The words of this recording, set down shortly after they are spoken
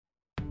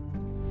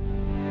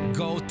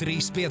GO3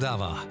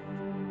 piedāvā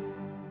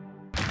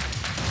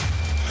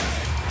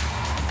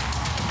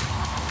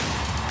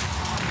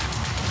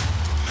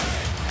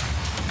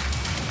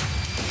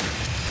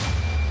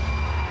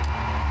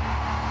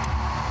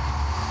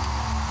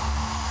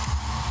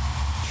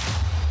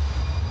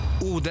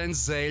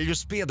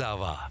Ūdenszeļļus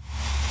piedāvā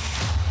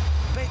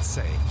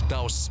Betsafe,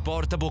 tavs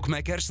sporta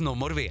bukmekers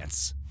numur 1.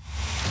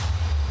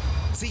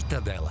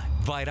 Citadele,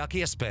 vairāk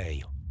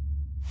iespēju.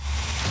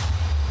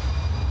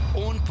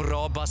 Un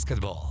Pro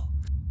basketbolu.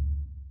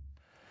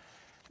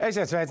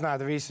 Esiet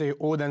sveicināti visi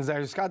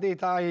Ūdenszeļļu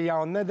skatītāji.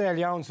 Jauna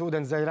nedēļa, jauns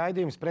Ūdenszeļļu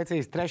raidījums,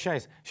 precīzi 3.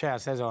 šajā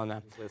sezonā.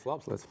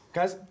 Labs lietas.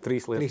 Kas?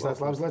 3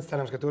 lietas. Labs lietas,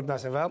 cerams, ka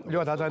turpināsim vēl.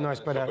 Ļoti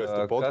atvainojos par...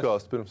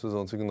 Podkāstu pirms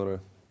sezonas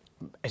ignorēju.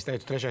 Es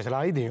teicu 3.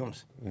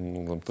 raidījums.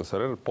 Tas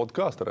arī ir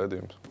podkāsta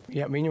raidījums.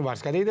 Ja viņu var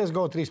skatīties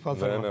GO3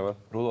 platformā? Nē, nevar.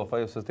 Rūdolf, vai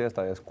jūs esat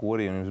iestājies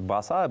korī un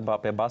jums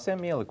pie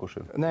basiem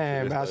ielikuši? Nē,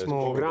 esmu...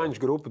 Grāņš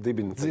grupu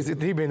dibinu.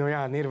 Dibinu,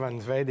 jā,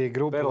 Nirvanas veidīga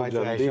grupa, vai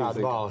šāds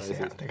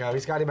balss. Tā kā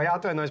viss kārībā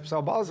jāatvainojas par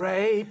savu balsu.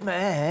 Rape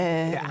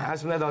man! Jā,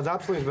 esmu nedaudz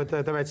apslims, bet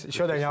tāpēc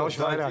šodien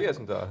jāuši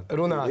vairāk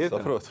runāt.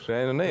 Saprotu.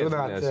 Šeit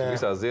neiestājies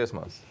visās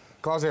dziesmās.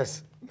 Klausies,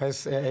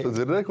 mēs... Tu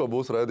dzirdēji, ko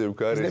būs raidījuma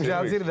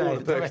Kairija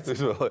Īrvinga? Tekstu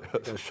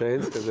izvēlējās.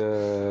 Šeins, kad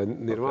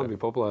Nirvana bija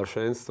populāra,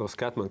 Šeins to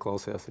skatmanu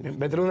klausījās.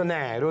 Bet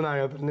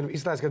runājot,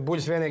 izstāst, ka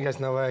Buļs vienīgais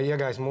nav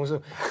iegājis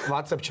mūsu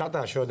WhatsApp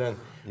chatā šodien,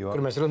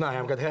 kur mēs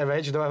runājām, ka hei,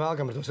 veči, dovai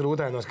vēlkam ar tos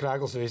rūtainos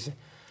krēklus visi.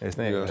 Es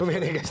neiegāju. Tu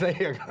vienīgais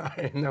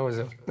neiegāji,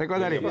 neuzav.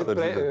 Neko darīt.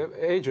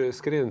 Eidžu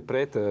skrien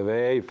pret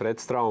vēju,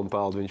 pret straumu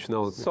peldu, viņš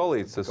nav...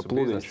 Solīts, es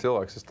plūdīgs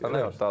cilvēks, es tā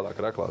nevaru tādā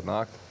kraklāt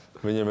nākt.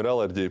 Viņiem ir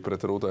alerģija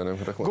pret rūtainiem.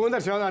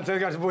 Gundars Jonāts,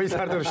 Edgars Buļs,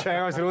 Arturs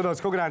Šējos,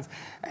 Rūdolfs Kugrāns.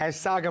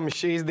 Sākam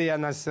šīs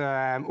dienas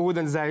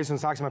Ūdenszeļļus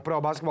un sāksim ar pro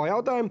basketbolu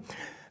jautājumu,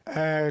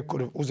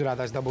 kur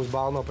uzvarētājs dabūs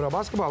balvu no pro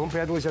basketbola un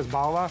piedalīsies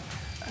balvā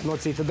no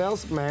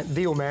Citadeles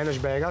 2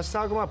 mēnešu beigās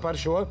sākumā par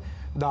šo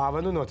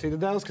dāvanu no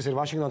Citadeles, kas ir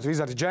Vašingtons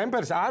Wizards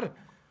džempers ar...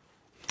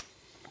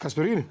 Kas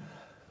tur ir?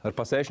 Ar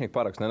pasēšņiku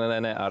parakstu,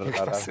 ar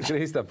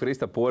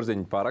Kristapa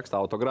Porziņa parakstu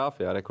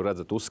autogrāfijā, kur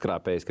redzat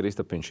uzskrāpējis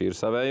Kristapiņš ir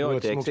savējo.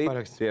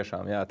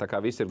 Tiešām, jā, tā kā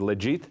viss ir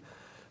legit.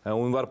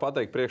 Un var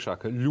pateikt priekšā,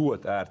 ka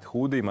ļoti ērti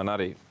hudī man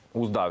arī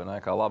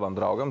uzdāvināja kā labam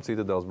draugam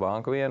Citadeles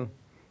banka vienu.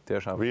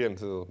 Tiešām. Vienu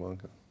Citadeles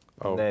banka?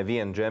 Nē,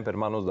 vienu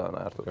džemperi man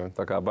uzdāvināja. Okay.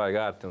 Tā kā baigi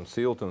ērti un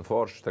silti un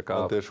forši. Tā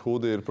kā... Man tieši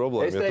hudī ir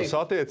problēma. Ja tu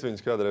satiec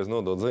viņus kādreiz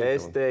nodot ziņu.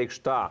 Es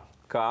teikšu tā,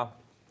 ka...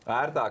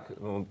 ērtāk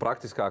un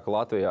praktiskāk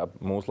Latvijā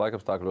mūsu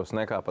laikapstākļos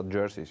nekā pat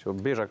džersijas, jo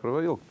biežāk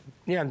var ilgt.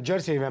 Jā,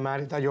 džersija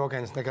vienmēr ir tā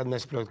jokaini, es nekad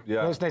nesaprotu.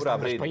 Es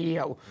nestāvēšu pa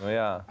ielu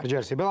ar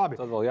džersiju, bet labi.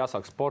 Tad vēl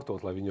jāsāk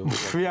sportot, lai viņu...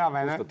 Jā,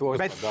 vai ne?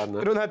 Bet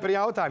runājot par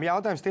jautājumu.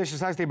 Jautājums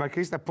tieši saistībā ar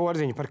Kristapa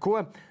Porziņu. Par ko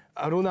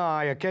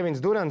runāja Kevins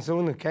Durants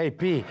un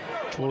KP?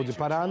 Lūdzu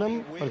parādam,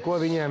 par ko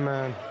viņiem...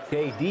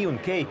 KD un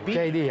KP?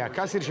 KD, jā.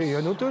 Kas ir šī,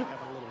 jo nu tur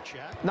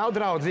nav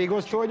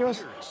draudzīgos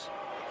toņos?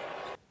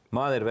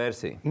 Man ir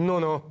versija.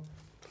 Nu.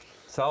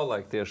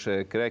 Savulaik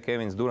tieši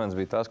Kevins Durants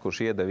bija tas, kurš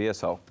iedeva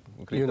iesaukt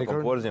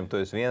Kristapam Porziņam. Tu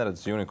esi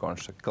vienredzes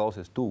unikorns.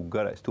 Klausies, tu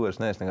garais, tu esi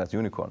neesi nekāds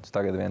unikorns.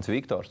 Tagad viens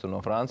Viktors tur no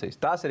Francijas.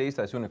 Tas ir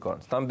īstais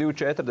unikorns. Tam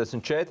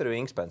 2,44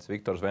 wingspans,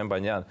 Viktors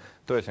Vembaņāni.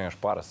 Tu esi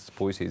vienkārši parasts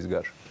puisīs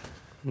garš.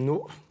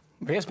 Nu,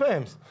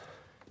 iespējams.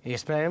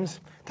 Iespējams.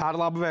 Tā ir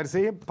laba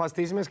versija.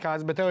 Pastīsimies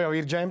kāds, bet tev jau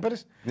ir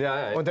džemperis. Jā.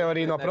 Un tev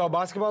arī no pro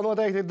basketbola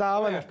noteikti ir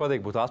dāvana. Man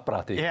patīk būt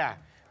asprātīgi. Jā.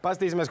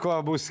 Pastīsimies, ko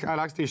būs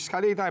rakstījuši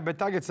skatītāji, bet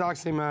tagad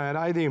sāksim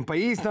raidījumu pa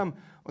īstam.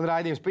 Un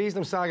raidījums pa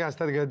īstam sākās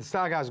tad, kad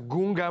sākās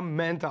Gungam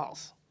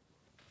mentāls.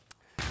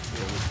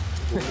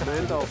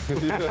 Mentāls.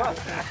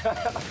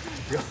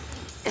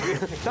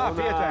 Tā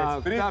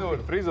pieteica.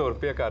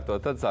 Frizūru piekārtot,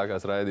 tad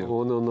sākās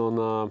raidījums.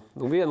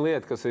 Un viena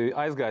lieta, kas ir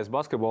aizgājis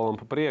basketbolam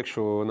pa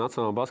priekšu,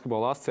 Nacionālā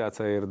basketbola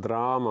asociācija ir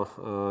drāma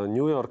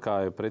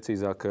Ņujorkā,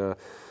 precīzāk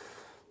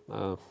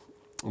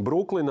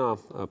Bruklinā.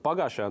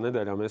 Pagājušajā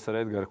nedēļā mēs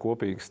ar Edgaru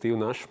kopīgi Steve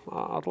Nash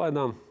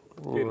atlaidām.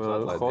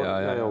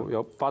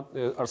 Jau pat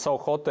ar savu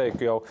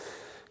hoteiku jau,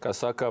 kā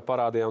saka,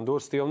 parādījām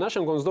durvis Steve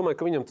Nasham. Es domāju,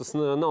 ka viņam tas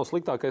nav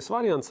sliktākais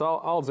variants.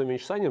 Aldzim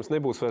viņš saņems,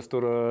 nebūs vairs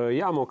tur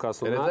jāmokās.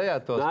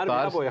 Redzējāt tos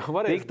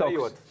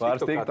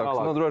pāris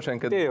TikToks. Nu, droši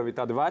vien, ka... Tie jau ir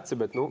tādi veci,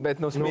 bet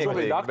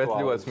smieklīgi, bet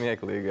ļoti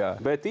smieklīgi, jā.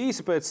 Bet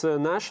īsi pēc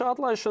Nasha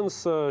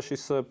atlaišanas,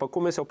 šis, pa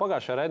ko mēs jau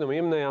pagājušajā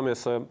raidījumā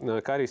ieminējāmies,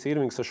 Kairijs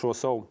Īrvings ar šo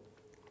savu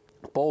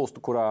postu,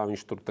 kurā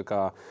viņš tur tā kā,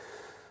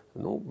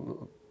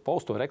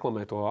 posto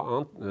reklamē to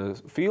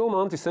filmu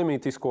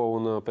antisemītisko,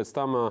 un pēc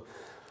tam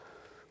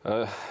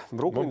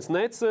Bruklinas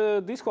Nets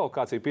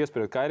diskvalifikāciju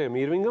piesprieda Kairijam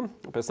Īrvingam,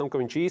 pēc tam, ka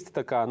viņš īsti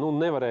tā kā,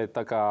 nevarēja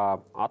tā kā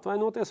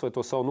atvainoties vai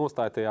to savu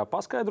nostāju tajā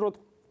paskaidrot.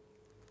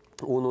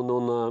 Un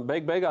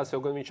beigās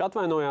jau gan viņš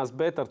atvainojās,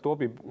 bet ar to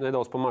bija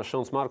nedaudz pamāc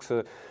Šons Marks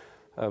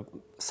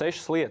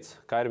 6 lietas.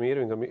 Kairijam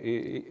Īrvingam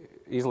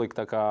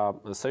izlika tā kā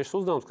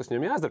 6 uzdevumus, kas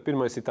viņam jāizdara.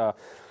 Pirmais ir tā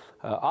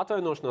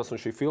atvainošanās un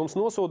šī filmas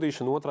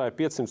nosodīšana, otrā ir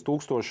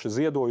 500,000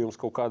 ziedojums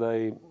kaut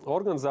kādai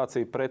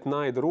organizācijai pret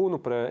naidu runu,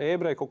 pret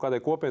ebreju kaut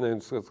kādai kopienai,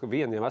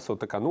 vieni jau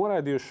esot tā kā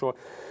noraidījuši šo.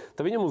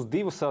 Tad viņam uz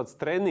divas tādas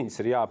treniņas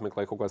ir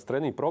jāapmeklē kaut kādas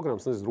treniņu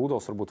programmas. Nezinu,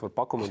 Rūdolfs varbūt var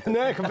pakomentēt.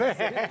 Nē, kāpēc?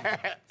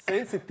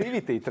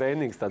 Sensitivity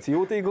treniņš, tāds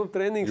jūtīguma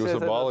treniņš. Jūs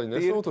ar bāliņu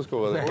nesūt uz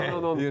kaut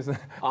kādā?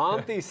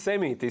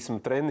 Antisemītismu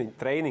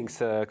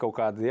treniņš kaut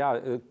kāda, jā.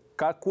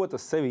 Ko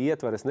tas sevi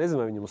ietver? Es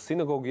nezinu, vai viņam uz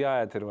sinagogu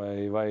jāiet ir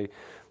vai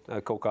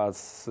kaut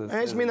kāds...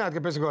 Es minētu,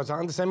 ka pēc kaut kāds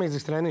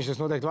antisemītisks treniņš tas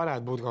noteikti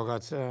varētu būt kaut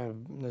kāds,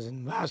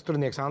 nezinu,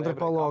 vēsturnieks,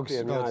 antropologs.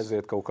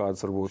 Jāaiziet kaut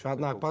kāds, varbūt.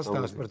 Šādi nāk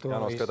pastāst par to.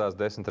 Jānoskatās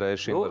 10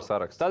 reizes šī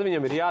saraksta. Tad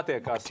viņam ir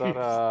jātiekās ar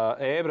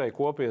ebreju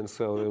kopienas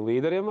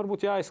līderiem,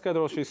 varbūt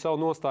jāizskaidro šī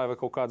savu nostāju vai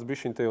kaut kāds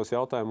bišķiņ tajos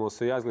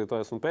jautājumos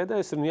jāizglītojas. Un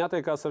pēdējais ir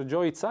jātiekās ar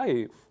Joey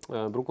Cai,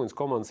 Brooklynas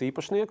komandas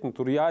īpašnieku.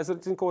 Tur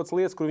jāizredzina kaut kādas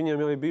lietas, kur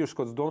viņiem jau ir bijušas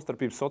kaut kādas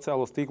domstarpības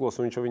sociālos tīklos,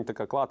 un viņš jau viņi tā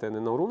kā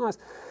klātienē nav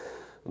runājis.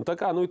 Un tā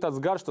kā ir tāds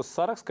garš tas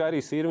saraksts,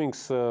 Kairijas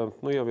Īrvings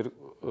jau ir,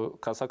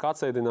 kā saka,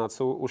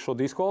 atsēdināts uz šo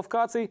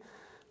diskvalifikāciju.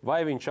 Vai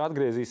viņš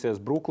atgriezīsies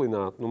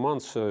Brooklynā?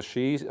 Mans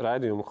šī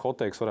raidījuma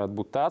hoteiks varētu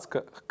būt tāds,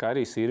 ka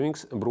Kairijas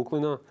Īrvings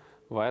Brooklynā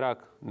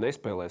vairāk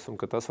nespēlēs.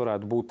 Un ka tas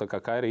varētu būt tā kā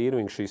Kairija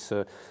Īrvinga šīs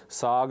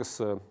sāgas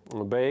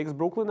beigas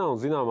Brooklynā. Un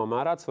zināmā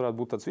mērā tas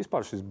varētu būt tāds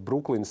vispār šis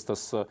Brooklyns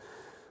tas...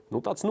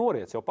 tāds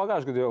noriets. Jau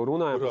pagājušajā gadā jau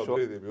runājām par šo. Kurā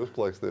brīdī bija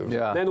uzplaiksnījums?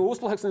 Nē,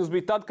 uzplaiksnījums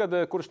bija tad, kad,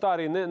 kurš tā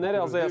arī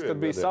nerealizējās, kad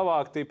bija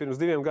savākti pirms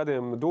 2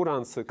 gadiem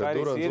Durants,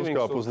 Kairijas Īrvings.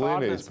 Uzkāpa uz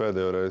līnijas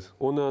pēdējo reizi.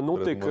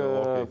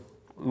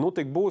 Un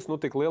tik būs,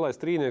 tik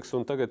lielais trīnieks,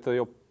 un tagad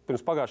jau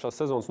pirms pagājušās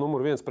sezonas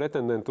numur 1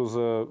 pretendenti uz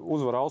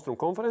uzvaru Austrumu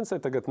konferencē.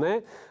 Tagad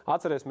nē.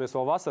 Atcerēsimies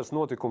vēl vasaras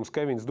notikumus.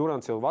 Kevins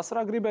Durants jau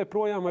vasarā gribēja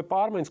projām vai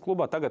pārmaiņas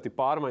klubā. Tagad ir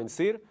pārmaiņas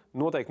ir.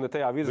 Noteikti ne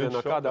tajā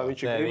virzienā, kādā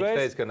viņš ir gribējis. Viņš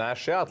teica, ka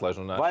nēš jāatlaiž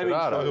un nēš ir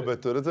ārā. Bet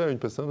tu redzēji,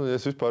 viņi pēc tam, ja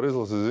es vispār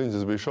izlasu ziņas,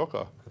 es biju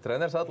šokā.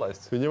 Treneris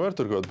atlaists. Viņam ir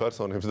tur kaut kāda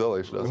personības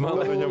dalīšanās.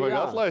 Viņam vajag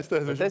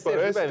atlaisties. Es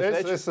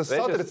esmu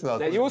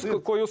satricināts.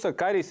 Ko jūs sakat,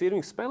 Kairijas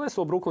Īrvings spēlēs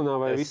vēl Brooklynā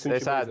vai viss viņš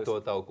ir beidzies? Es ēdu to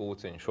tavu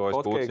kūciņu, šojas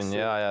kūciņu,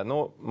 jā.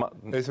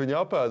 Es viņu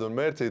apēdu un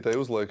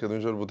mērcītēji uzlieku, kad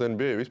viņš varbūt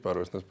NBA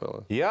vispār vairs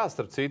nespēlē. Jā,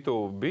 starp citu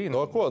bija.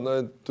 No ko?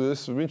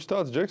 Viņš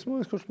tāds džeks,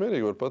 kurš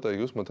mierīgi var pateikt,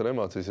 jūs man ar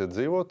emocijas iet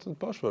dzīvot,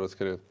 paši varat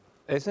skriet.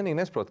 Es vienīgi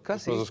nesaprotu,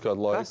 kas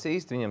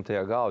īsti viņam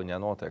tajā galviņā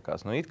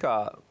notiekās. It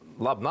kā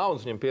labi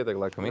naudas viņam pietiek,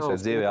 laikam visai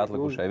dzīvē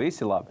atlikušai,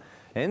 visi labi.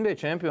 NBA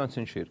čempions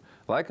viņš ir.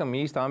 Laikam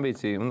īsta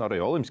ambīcija, un arī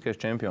olimpiskais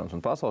čempions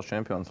un pasaules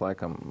čempions,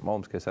 laikam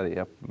olimpiskais arī,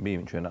 jā,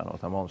 bija viņš vienā no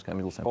tām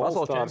olimpiskajām izlasēm.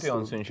 Pasaules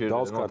čempions viņš ir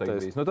noteikti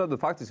bijis. Tad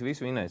faktiski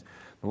visu vinējis.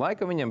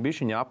 Laikam viņam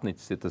bišķiņa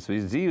apnicis ir tas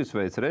viss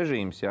dzīvesveids,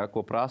 režīms, jā,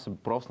 ko prasa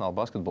profesionāla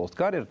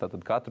basketbolistu karjeru, tad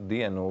katru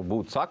dienu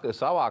būt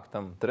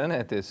savāktam,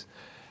 trenēties,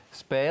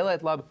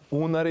 spēlēt labi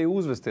un arī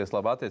uzvesties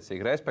labi,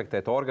 attiecīgi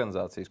respektēt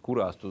organizācijas,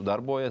 kurās tu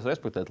darbojies,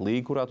 respektēt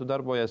līgu, kurā tu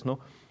darbojies.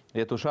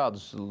 Ja tu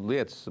šādas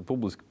lietas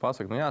publiski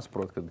pasaki,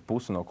 jāsaprot, ka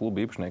pusi no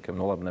kluba īpašniekiem,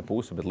 labi, ne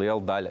pusi, bet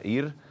liela daļa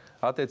ir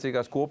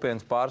attiecīgās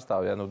kopienas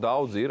pārstāvji. Ja,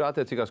 daudz ir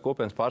attiecīgās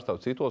kopienas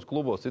pārstāvji citos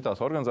klubos, citās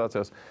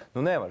organizācijās.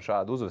 Nevar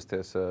šādi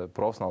uzvesties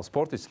profesionāls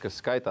sportists, kas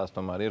skaitās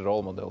tomēr ir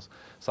rolmodelis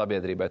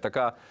sabiedrībai. Tā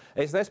kā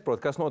es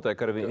nesaprotu, kas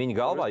notiek ar viņa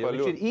galvā, jo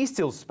viņš ir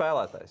izcils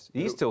spēlētājs.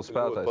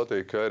 Man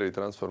patīk, ka arī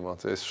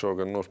transformācija. Es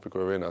šogad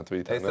nošpikoju vienā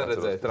tvītā. Es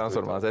redzēju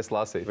transformāciju, es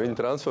lasīju. Viņa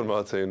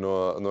transformācija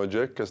no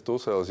džeka, kas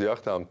tusē uz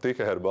jahtām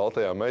tikai ar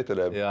baltajām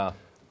meitenēm,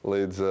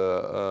 līdz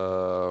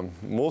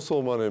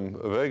musulmanim,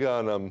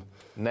 vegānam,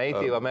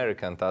 Native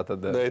American,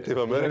 tātad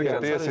Native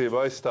American tiesību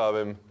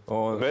aizstāvim,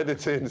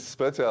 medicīnas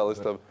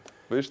speciālistam.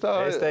 Viņš tā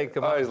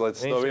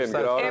aizlecis no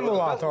viena grāva.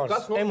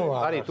 Emulators.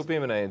 Arī tu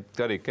pieminēji,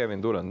 arī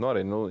Kevin Durant,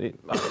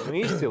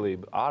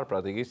 izcilība,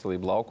 ārprātīgi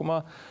izcilība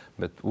laukumā,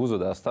 bet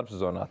uzvedās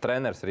starpsezonā.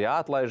 Treneris ir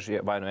jāatlaiž,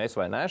 vai nu es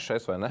vai neš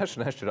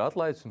ir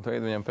atlaists, un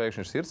tagad viņam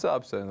pēkšņi ir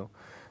sirdsāpes.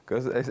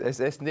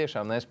 Es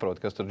tiešām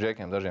nesaprotu, kas tur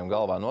džekiem dažiem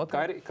galvā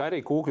notiek.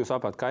 Kairija kūku, jūs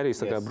sapāt, Kairija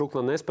saka,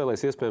 Brooklyn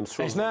nespēlēs iespējams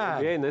šo.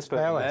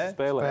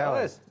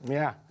 Spēlēs.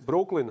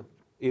 Brooklyn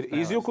ir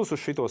izjukus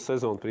uz šito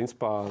sezonu,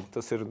 principā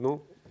tas ir,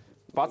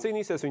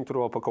 pacīnīsies viņi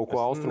tur vēl pa kaut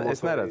ko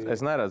austrumos.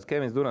 Es neredzu.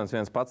 Kevins Durants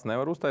viens pats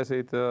nevar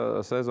uztaisīt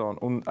sezonu,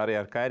 un arī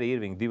ar Kairiju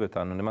Īrvingu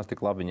divatā, nemaz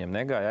tik labi viņiem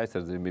negāja,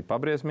 aizsardzība bija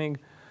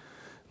pabriesmīga.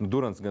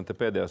 Durants gan te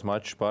pēdējās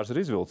mačus pāris ir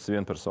izvilcis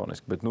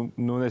vienpersoniski, bet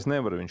es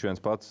nevaru viņš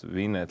viens pats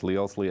vinēt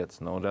lielas lietas.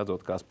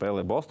 Redzot, kā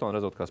spēlē Boston,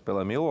 redzot, kā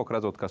spēlē Milwaukee,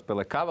 redzot, kā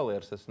spēlē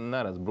Cavaliers, es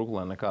neredzu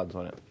Brooklynā nekādas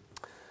variantas.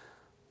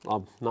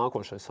 Labi,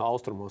 nākošais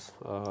austrumos.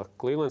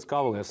 Cleveland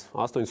Cavaliers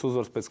 8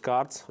 uzvaras pēc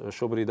kārtas.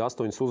 Šobrīd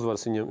 8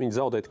 uzvaras. Viņi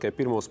zaudēja tikai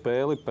pirmo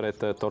spēli pret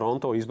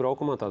Toronto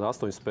izbraukumā. Tāda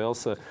 8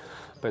 spēles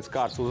pēc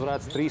kārtas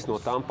uzvarētas. 3 no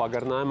tām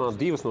pagarinājumā.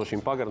 2 no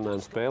šīm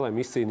pagarinājuma spēlēm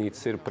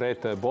izcīnītas ir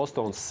pret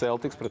Bostonas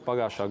Celtics, pret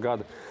pagājušā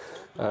gada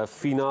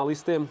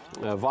finālistiem.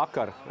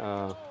 Vakar,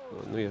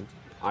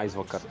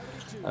 aizvakar,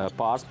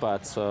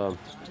 pārspēts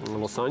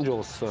Los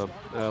Angeles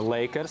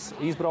Lakers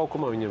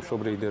izbraukumā. Viņiem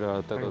šobrīd ir...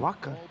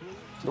 Vakar?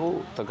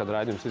 Tagad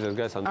raidījums izies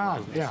gaisā.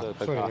 Jā,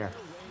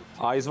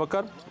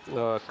 aizvakar.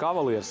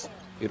 Cavaliers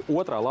ir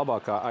 2.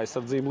 labākā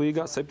aizsardzība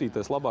līgā, 7.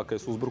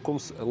 labākais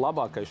uzbrukums,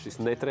 labākais šis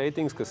net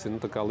ratings, kas ir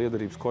tā kā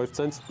liederības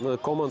koeficients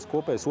komandas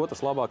kopējais,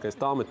 2. labākais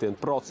tālmetienu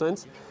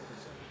procents.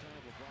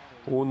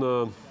 Un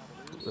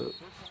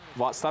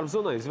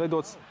starpzonā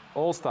izveidots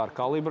All-Star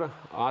kalibra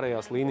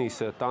ārējās līnijas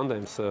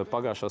tandems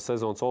pagājušās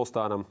sezonas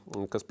All-Staram,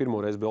 kas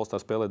pirmoreiz bija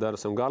All-Star spēlē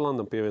Darasam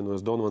Garlandam,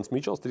 pievienojas Donovans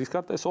Mičels,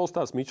 3-kārtais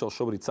All-Stars. Mičels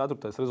šobrīd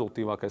 4.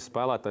 rezultīvākais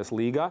spēlētājs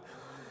līgā.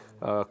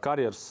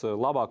 Karjeras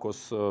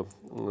labākos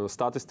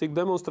statistiku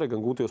demonstrē,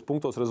 gan gūtajos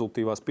punktos,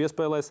 rezultīvās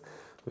piespēlēs,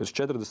 virs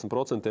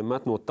 40%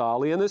 met no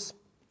tālienes.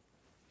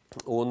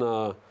 Un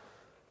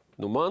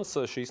mans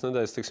šīs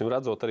nedēļas,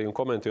 redzot arī un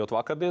komentējot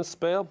vakardienas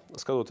spēli,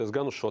 skatoties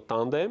gan uz šo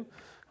tandēmu,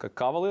 ka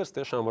Cavaliers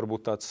tiešām var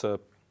būt tāds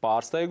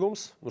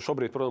pārsteigums.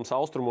 Šobrīd, protams,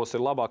 austrumos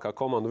ir labākā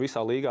komanda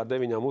visā līgā,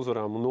 9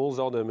 uzvarām un 0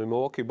 zaudējumiem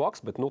Milwaukee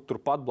Bucks, bet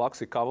turpat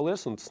blakus ir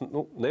Cavaliers, un tas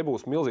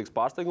nebūs milzīgs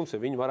pārsteigums, ja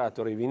viņi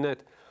varētu arī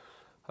vinēt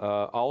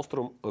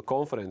austrumu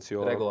konferenci.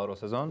 Regulāro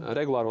sezonu?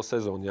 Regulāro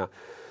sezonu, jā.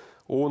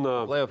 Un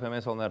playoffiem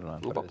mēs vēl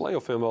nerunājam. Pa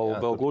playoffiem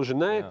vēl gluži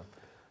nē.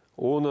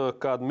 Un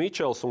kad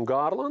Mičels un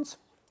Garlands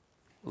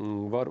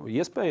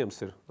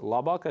iespējams ir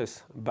labākais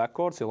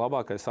backcourts, ir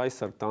labākais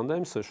aizsargu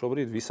tandēms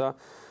šobrīd visā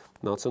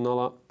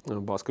Nacionālā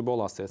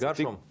basketbola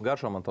asociācijā.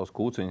 Garšo man tavs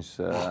kūciņus,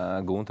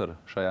 Gunter,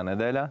 šajā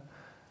nedēļā.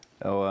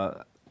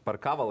 Par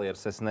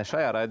Cavalieres es ne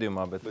šajā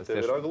raidījumā, bet tev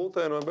ir ar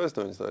glutēnu vai bez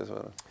viņas taisa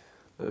vairāk?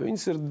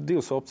 Viņas ir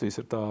 2 opcijas.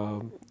 Ir tā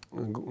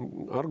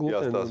ar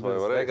glutēnu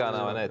vai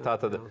vegānā vai ne.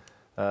 Tātad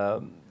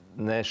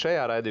ne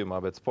šajā raidījumā,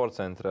 bet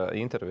Sportcentra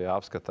intervijā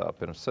apskatā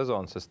pirms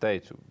sezonas es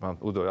teicu, man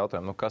uzdevu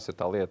jautājumu, kas ir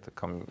tā lieta,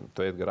 kam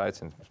tu Edgar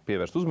aicini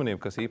pievērst uzmanību,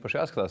 kas īpaši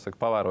jāskatās,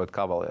 pavērojot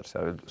Cavalieres.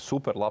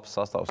 Super labs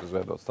sastāvs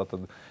izveidots.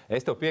 Tātad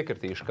es tev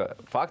piekritīšu, ka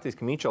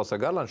faktiski Mičels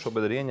ar Garlandu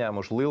šobrīd ir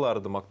ieņēmuši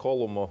Lillarda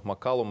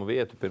Makalumu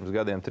vietu pirms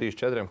gadiem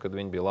 3-4, kad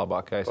viņi bija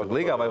labākie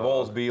aizsargi līgā, vai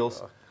Vols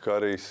Bīls.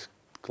 Karijs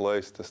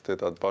Klejs, tas tie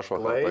tādi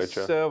pašvakar pēc.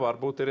 Klejs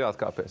varbūt ir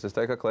jāatkāpies. Es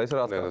teiktu, ka Klejs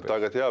ir atkāpies.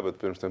 Tagad jā, bet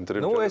pirms tiem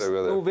 3-4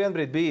 gadiem.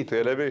 Vienbrīd bija. Tie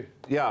nebija?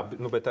 Jā,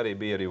 bet arī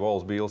bija arī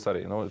Vols Bīls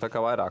arī. Tā kā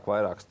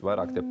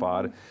vairāk tie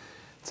pāri.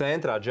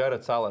 Centrā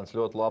Jareds Allens,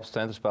 ļoti labs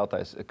centra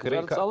spēlētājs.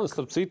 Jareds Allens,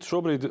 starp citu,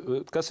 šobrīd,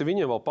 kas ir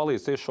viņiem vēl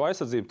palīdz tieši šo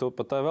aizsardzību, to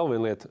pat tā vēl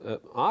viena lieta.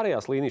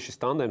 Ārējās līnijas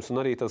šis tandems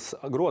un arī tas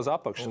groza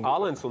apakšs.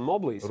 Allens un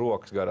Moblīs.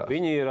 Rokas garā.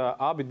 Viņi ir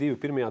abi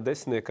divi pirmajā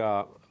desmitniekā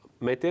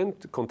metieni,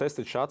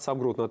 contested shots,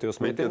 apgrūtinātajos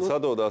metienos. Viņi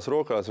sadodās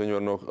rokās, viņi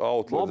var no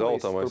auta līdz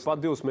autam.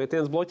 Turpat 2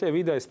 metienus bloķē,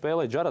 vidēji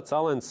spēlē Jareds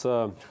Allens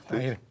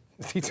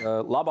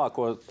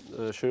labāko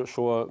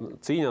šo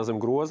cīņā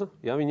zem groza.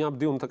 Ja, viņi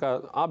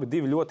abi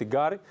divi ļoti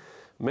gari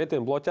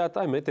metienu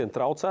bloķētāji, metienu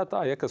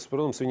traucētāji, kas,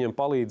 protams, viņiem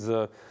palīdz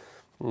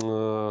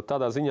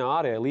tādā ziņā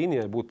ārējai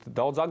līnijai būt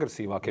daudz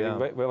agresīvākiem.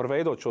 Viņi var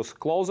veidot šos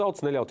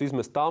closeouts, neļaut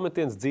izmest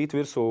tālmetienus, dzīt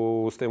virsū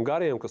uz tiem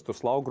gariem, kas tur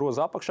slauka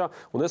groza apakšā.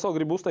 Un es vēl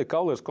gribu uzteikt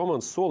Cavaliers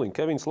komandas soliņu.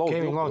 Kevins Lows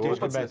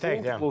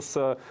plus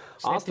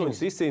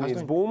 8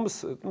 izcīnītas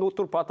bumbas,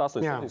 turpat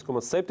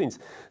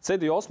 8,7.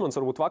 Cedi Osmans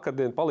varbūt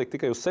vakardien palika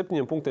tikai uz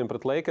 7 punktiem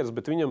pret Lakers,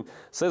 bet viņam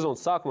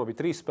sezonas sākumā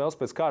bija 3 spēles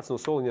pēc kārtas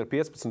no soliņa ar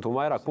 15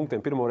 un vairāk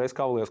punktiem pirmoreiz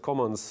Cavaliers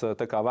komandas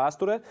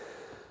vēsturē.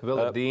 Vēl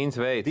ir Dīns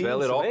Veids,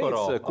 vēl ir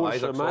Okoro,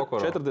 kurš met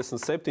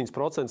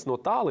 47% no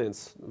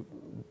tālienes.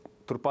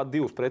 Turpat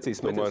 2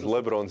 precīzi metienus.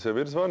 Lebrons jau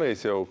ir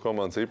zvanījis, jau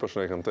komandas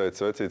īpašniekam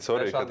teica, vecīt,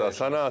 sorry, ka tā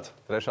sanāca.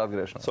 Trešā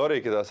atgriešanās. Sorry,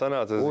 ka tā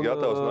sanāca, es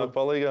gatavs nāk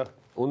palīgā.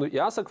 Un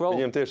jāsaka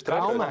vēl,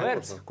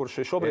 Kalmērts, kurš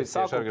šobrīd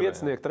sākuma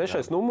 5.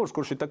 trešais numurs,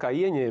 kurš ir tā kā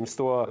ieņēmis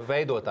to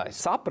veidotājs.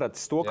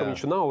 Sapratis to, ka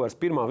viņš nav vairs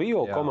pirmā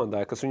viola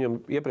komandai, kas viņam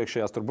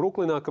iepriekšējās tur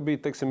Bruklinā, ka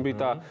bija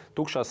tā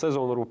tukšā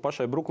sezona, varbūt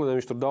pašai Bruklinai,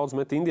 viņš tur daudz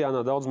met,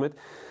 Indiānā daudz met.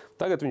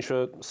 Tagad viņš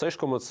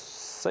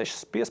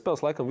 6,6 piespēles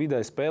laikam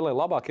vidēji spēlē,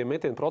 labākie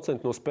metienu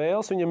procenti no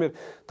spēles. Viņam ir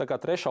tā kā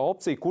trešā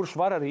opcija, kurš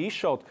var arī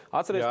izšaut.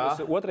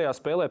 Atcerēsimies, otrajā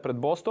spēlē pret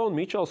Bostonu,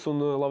 Mičels un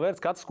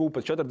Lavērts kāds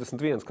skūpa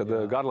 41, kad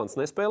Garlands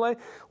nespēlēja.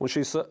 Un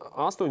šīs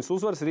 8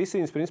 uzvaras ir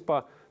izcīnījis principā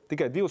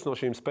tikai 2 no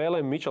šīm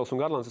spēlēm. Mičels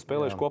un Garlands ir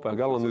spēlējuši kopā.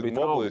 Garlands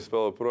bija Moblīs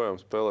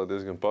spēlē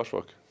diezgan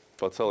pašvaki.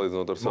 Pat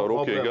salīdzinot ar savu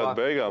rookie gadu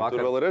beigām,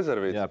 tur vēl ir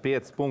rezervīts. Jā,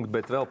 5 punkti,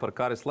 bet vēl par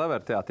Karis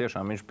Levertu. Jā,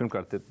 tiešām viņš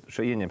pirmkārt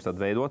ieņems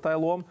tādu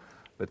veidotāju lomu.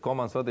 Bet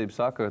komandas vadība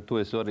saka, ka tu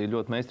esi arī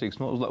ļoti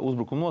meistarīgs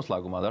uzbrukuma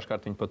noslēgumā.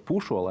 Dažkārt viņi pat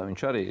pušo, lai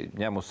viņš arī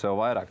ņem uz sev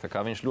vairāk. Tā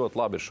kā viņš ļoti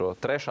labi ir šo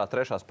trešā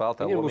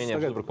spēlētāju lomu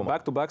ieņems uzbrukumā.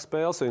 Back-to-back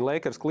spēles, viņi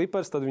Lakers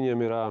Clippers, tad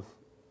viņiem ir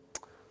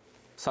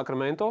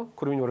Sacramento,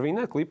 kur viņi var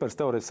vinēt. Clippers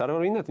teorētiski arī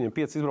var vinēt. Viņiem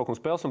 5 izbraukuma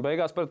spēles un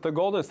beigās pret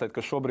Golden State,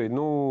 kas šobrīd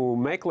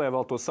meklē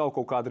vēl to savu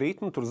kaut kādu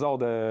ritmu, tur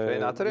zaudē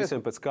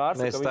visiem pēc kārtas.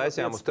 Mēs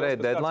taisījām uz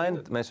trade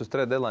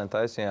deadline,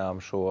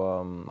 taisījām šo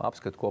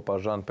apskatu kopā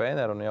ar Žanu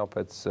Pēneru un jau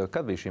pēc,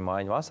 kad bija šī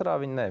mājiņa vasarā,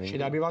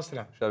 Šī bija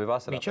vasarā.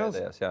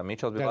 Pēdējās, jā,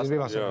 Mičels bija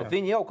vasarā.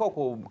 Viņi jau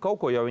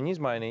kaut ko jau viņi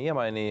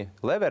iemainīja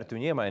Levertu,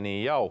 viņi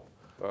iemainīja jau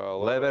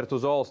Levertu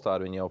uz All-Star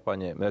viņi jau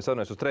paņēma. Es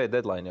atceros, uz trade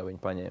deadline jau viņi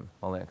paņēma,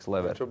 man liekas,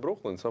 Levertu. Viņš jau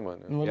Brooklyn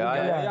samainīja.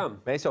 Jā.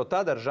 Mēs jau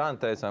tad ar Žānu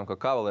teicām, ka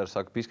Cavaliers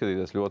saka,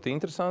 izskatīties ļoti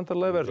interesanti ar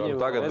Levertu.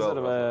 Tagad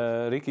rezervē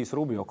Rikijs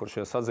Rubio,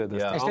 kurš jau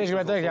sadziedies. Es tieši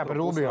gribēju teikt, par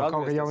Rubio,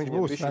 kaut kā jau viņš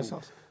būs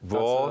vesels.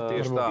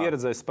 Tieši tā.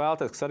 Pieredzējis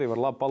spēlētājs, kas arī var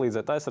labi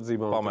palīdzēt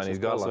aizsardzībām. Pamainīt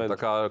Garlandu. Tā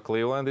kā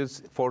Cleveland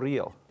is for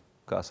real,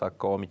 kā saka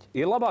komiķi.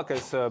 Ir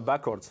labākais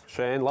backcourts.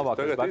 Šeit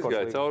labākais Tagad backcourts.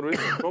 izgāja cauri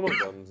visam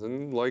komandām.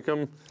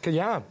 Laikam,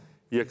 Jā.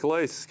 ja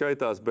Klais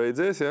skaitās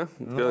beidzies, ja?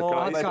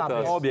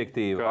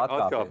 Objektīvi.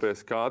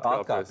 Atkāpies.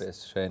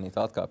 Atkāpies šeit,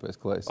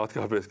 atkāpies Klais.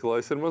 Atkāpies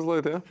Klais ir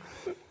mazliet, ja?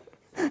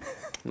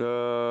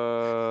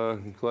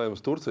 Klai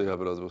mums Turcija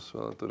jābrauc būs.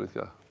 Tur ir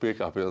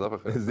piekāpjot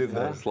apakaļ. Es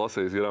dzirdēju. Es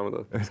lasīju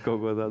grāmatā. Es kaut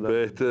ko tādā.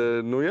 Bet,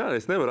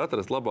 es nevaru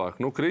atrast labāk.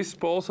 Kris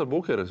Pols ar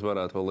Bukeres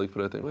varētu vēl likt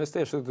pretī. Es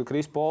tieši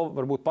Kris Pols,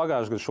 varbūt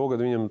pagājuši gadu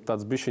šogad viņam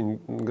tāds bišķiņ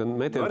gan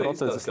metienu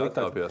procents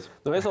sliktāks.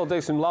 Es vēl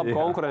teiksim, labi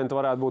konkurenti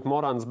varētu būt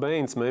Morans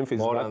Bains,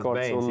 Memphis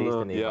backcourts un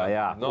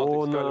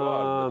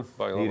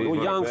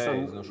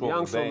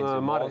Janks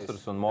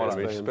un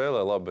Marejs. Viņš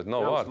spēlē labi, bet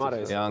nav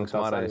vārds. Janks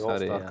Marejs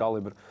arī.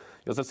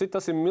 Jo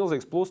tas ir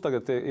milzīgs plus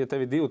tagad, ja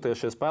tev ir divi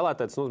tieši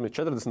spēlētāji, tas nozīmē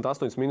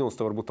 48 minūtes,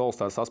 tev var būt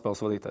All-Star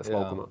saspēles vadītājs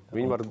laukumā.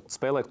 Viņi var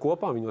spēlēt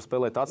kopā, viņi var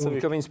spēlēt atsevišķi.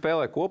 Ka viņi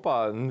spēlē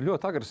kopā,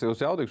 ļoti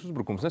agresīvs, jaudīgs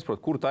uzbrukums.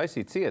 Nesaprotu, kur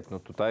taisīt ciet.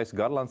 Tu taisi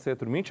Garlands ciet,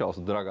 tur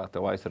Mičels dragā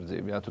tev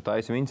aizsardzību. Ja? Tu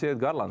taisi viņu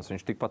ciet Garlands,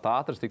 viņš tikpat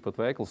ātrs, tikpat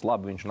veikls.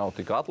 Labi, viņš nav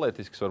tik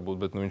atletisks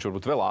varbūt, bet viņš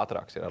varbūt vēl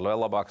ātrāks ir. Ar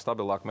vēl labāk,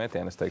 stabilāk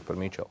metienu, es teiktu par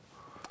Mičelu.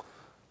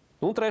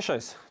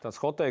 Trešais, tāds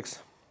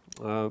hoteiks,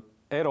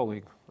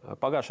 Eirolīga.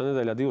 Pagājušā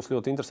nedēļā divas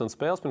ļoti interesantas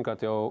spēles.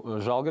 Pirmkārt, jau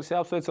Žalgiris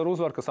jāapsveic ar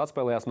uzvaru, kas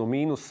atspēlējās no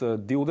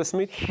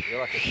 -20.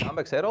 Lielākais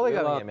comeback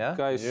Eirolīgā viņiem, jā?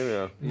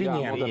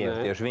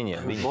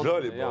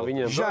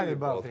 Viņiem. Žaļi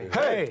balti.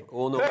 Hei!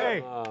 Un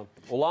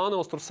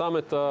Ulānovs tur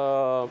sameta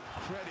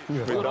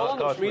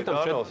Ulānovs Šmītam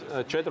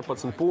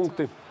 14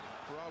 punkti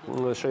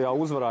šajā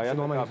uzvarā.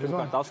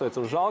 Pirmkārt,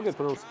 apsveicam Žalgiri,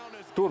 protams,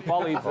 tur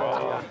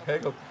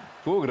palīdzēja.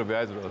 Ko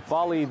gribēja aizbraukt?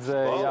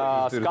 Palīdzēja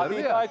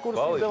skatītāji,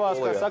 kurus izdevās,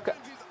 kā saka,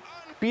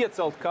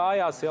 piecelt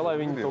kājās, ja, lai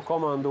viņi to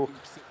komandu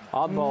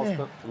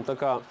atbalsta. Un tā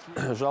kā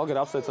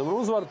Žalgiri apsveicam ar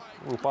uzvaru,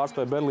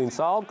 pārspēja Berlīnas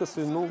Albu, kas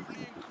ir,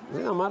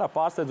 zinām, mērā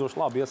pārsteidzoši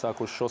labi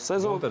iesākuši šo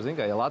sezonu.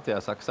 Ja Latvijā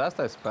saka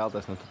 6.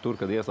 spēlētājs, tad tur,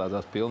 kad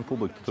ieslēdzās pilna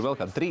publika, tur vēl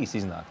kādi 3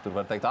 iznāk. Tur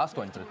var teikt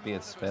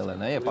 8-5 spēlē,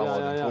 ne? Ja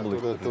palaudina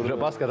publiku. Tur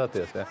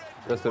paskatāties, ja?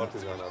 Kas tur?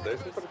 Partizānā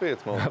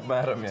 10-5, man.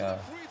 Apmēram, jā.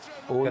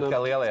 Vēl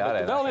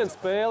viena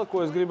spēle,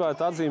 ko es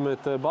gribētu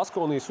atzīmēt,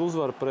 Baskonijas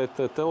uzvara pret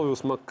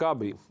Telvijas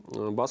Makabi.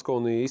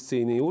 Baskonija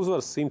izcīnīja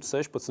uzvaras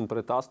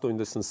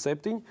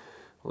 116-87.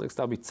 Man liekas,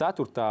 tā bija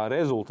 4.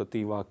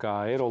 rezultatīvākā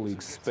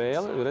Eirolīgas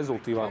spēle.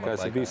 Rezultatīvākais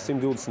ir bijis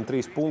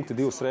 123 punkti,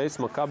 2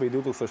 reizes Makabi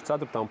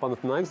 2004. un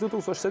Panathinaikos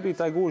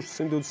 2007. gūžas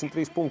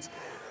 123 punktus.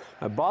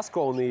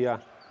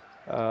 Baskonija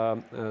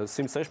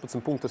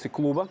 116 punkti, tas ir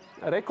kluba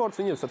rekords.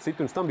 Viņiem ar citu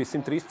pirms tam bija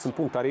 113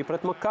 punkti arī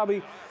pret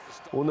Makabi.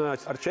 Un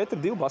ar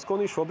 4-2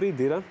 Baskonija šobrīd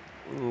ir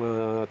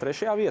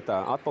 3.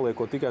 vietā,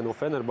 atpaliekot tikai no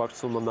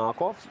Fenerbahčes un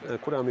Monako,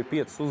 kurām ir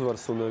 5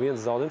 uzvaras un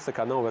 1 zaudējums. Tā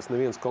kā nav vairs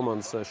nevienas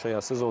komandas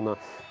šajā sezonā,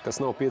 kas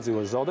nav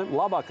piedzīvojuši zaudējumu.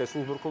 Labākais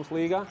uzbrukums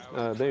līgā,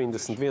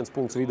 91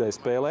 punkts vidēji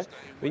spēlē.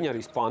 Viņi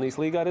arī Spānijas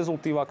līgā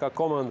rezultīvākā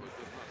komanda.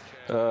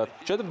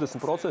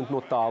 40%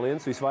 no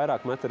tālienes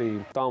visvairāk met arī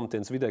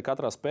tālmetiens vidēji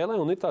katrā spēlē.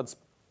 Un ir tāds,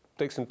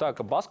 teiksim tā,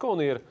 ka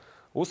Baskonija ir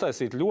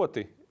uztaisīta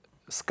ļoti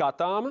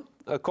skatāma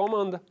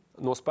komanda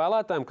no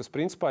spēlētājiem, kas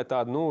principā ir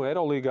tāda,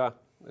 Eirolīgā,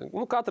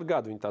 katru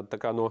gadu viņi tāda tā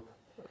kā no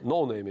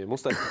no-name-iem.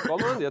 Mums tā ir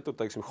komanda, ja tur,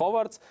 teiksim,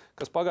 Hovards,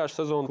 kas pagājušā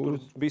sezonu tur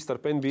bija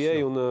starp NBA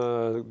un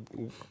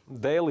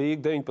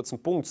D-līgu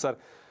 19 punktus ar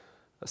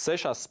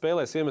 6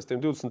 spēlēs iemestiem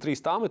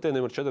 23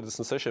 tālmetieniem ar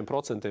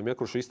 46%, ja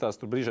kurš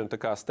izstāsta tur brīžiem tā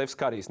kā Stefs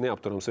Karijs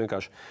neapturams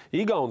vienkārši.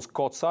 Igauns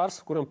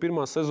Kocārs, kuram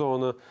pirmā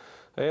sezona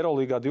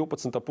Eirolīgā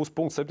 12,5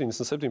 punktu,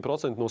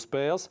 77% no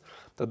spēles.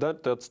 Tad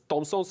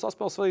Tomsons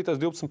saspēles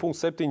vadītājs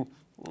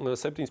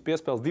 12,7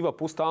 piespēles,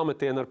 2,5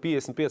 tālmetieni ar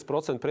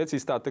 55%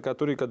 precizitāti. Tā kā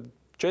tur ir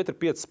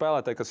 4-5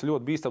 spēlētāji, kas ir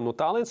ļoti bīstami no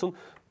tālens. Un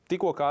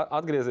tikko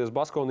atgriezies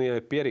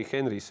Baskonijai Pierī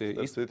Henrijs.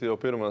 Tas jau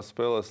pirmās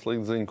spēlēs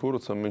slikt ziņu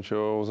Kurucam, viņš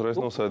jau uzreiz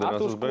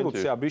nosēdinās uz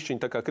beņķi. Jā, bišķiņ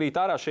tā kā krīt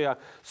ārā šajā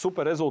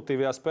super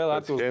rezultīvajā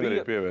spēlē.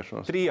 Henrija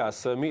pievēršanās.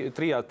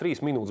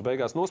 3 minūtes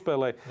beigās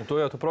nospēlēja.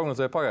 To jau tu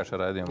prognozēji pagājušajā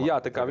raidījumā.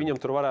 Jā, tā kā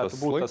viņam tur varētu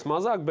būt tas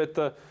mazāk,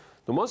 bet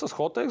mans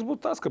hoteiks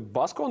būtu tas, ka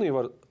Baskonija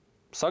var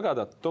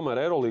sagādāt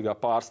tomēr Eirolīgā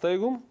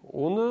pārsteigumu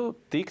un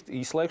tikt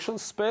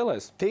izslēgšanas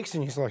spēlēs. Tiks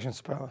viņa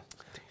izslēgšanas spēlē.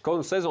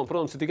 Kaut kā sezona,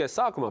 protams, ir tikai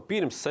sākumā.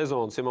 Pirms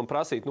sezonas, ja man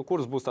prasītu,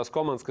 kuras būs tās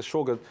komandas, kas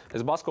šogad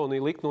es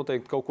Baskoniju liktu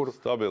noteikti kaut kur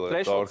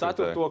 3.,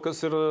 4.,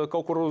 kas ir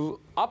kaut kur uz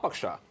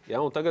apakšā.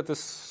 Ja, un tagad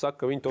es saku,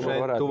 ka viņi tomēr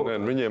varētu būt.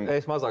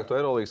 Es mazāk to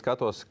Eirolīgu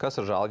skatos, kas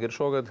ar Žalgiri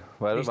šogad.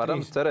 Vai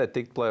varam cerēt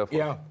tikt play-offā?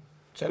 Jā.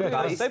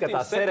 Tā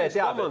izskatās,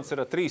 komandas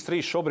ir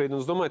 3-3 šobrīd. Un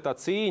es domāju, tā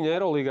cīņa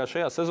Eirolīgā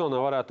šajā sezonā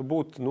varētu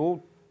būt,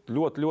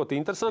 ļoti, ļoti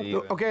interesanti.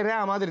 Ok,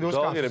 Reāli Madrid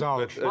uzkāps uz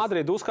augšu.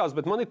 Madrid uzkāps,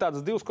 bet man ir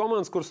tādas 2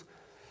 komandas, kuras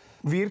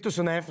Virtus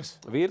un Efes.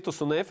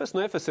 Virtus un Efes.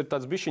 Nu, Efes ir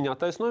tāds bišķiņā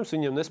taisnojums.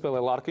 Viņiem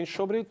nespēlē Larkins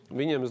šobrīd.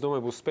 Viņiem, es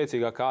domāju, būs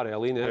spēcīgākā ārējā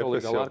līnija.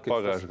 Efes jau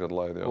pagājušajā gadā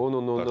laid,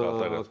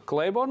 un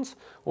Kleiborns.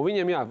 Un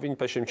viņiem, viņi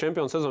pēc šiem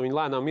čempionu sezonu, viņi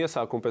lēnām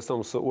iesāk un pēc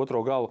tam uz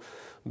otro galu.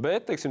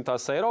 Bet, teiksim,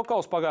 tās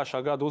Eirokaus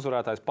pagājušā gada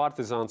uzvarētājs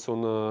Partizāns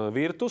un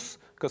Virtus,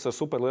 kas ar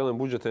superlieliem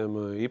budžetiem,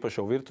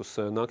 īpaši jau Virtus,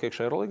 nāk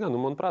iekšā Eiroligā. Nu,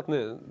 manuprāt,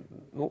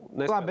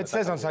 labi, bet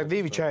sezona sāk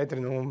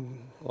 2-4.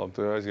 Labi,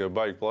 tu aizgāja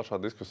baigi plašā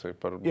diskusija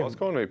par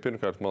Baskoniju.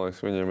 Pirmkārt, man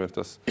liekas, viņiem ir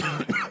tas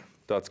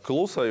tāds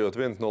klusējot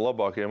viens no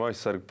labākajiem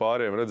aizsargu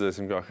pāriem.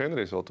 Redzēsim, kā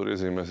Henrijs vēl tur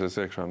iezīmēsies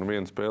iekšā. Nu,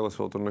 viena spēles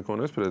vēl tur neko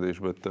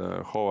nespriedīšu, bet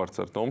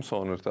Hovards ar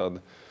Thompsonu ir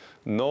tāda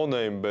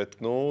no-name, bet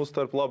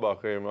starp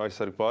labākajiem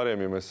aizsargu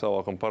pāriem, ja mēs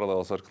savākam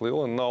paralēlus ar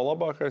Cleveland, nav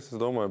labākais, es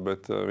domāju,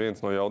 bet viens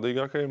no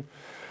jaudīgākajiem.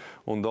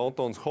 Un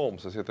Daltons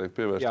Holmes, es ieteiktu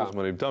pievērst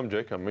uzmanību tam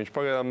džekam. Viņš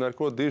pagaidām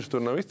neko diži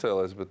tur nav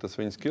izcēlējis, bet tas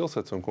viņa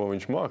skillsets un ko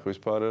viņš māca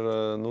vispār ir,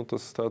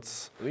 tas tāds...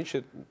 Viņš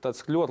ir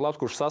tāds ļoti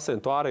labs, kurš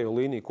sasien to ārējo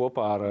līniju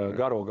kopā ar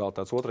garo galu,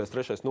 tāds 2.,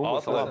 3.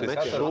 numurs.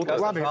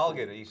 Kas ar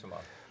Žalgiri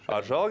īsumā?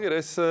 Ar Žalgiri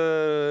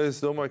es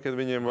domāju, ka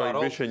viņiem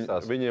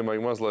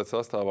vajag mazliet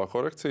sastāvā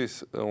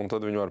korekcijas, un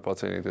tad viņi var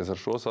pacīnīties ar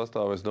šo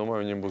sastāvu. Es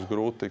domāju, viņiem būs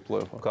grūti tikt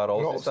plēfā. Kā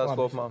Rolls izstāst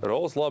kopumā?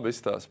 Rolls labi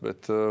izstāst,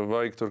 bet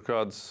vajag tur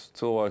kādus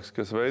cilvēkus,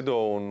 kas veido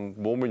un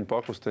bumbiņu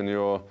pakustina,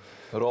 jo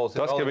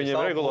tas, ka viņiem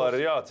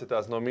regulāri ir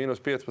jāatcitās no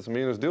 -15,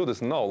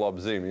 -20, nav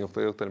laba zīme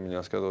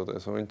ilgtermiņā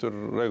skatoties. Un viņi tur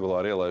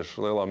regulāri ielaiž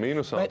lielā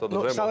mīnusā.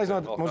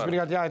 Salīdzinot, mums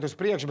bija jāiet uz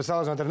priekšu, bet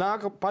salīdzinot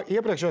ar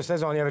iepriekšējo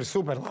sezonu jau ir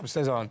super laba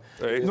sezona.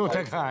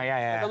 Tā kā,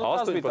 jā.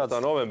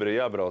 18. novembrī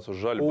jābrauc uz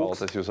Zaļu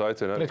baltu. Es jūs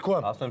aicinu. Pret ko?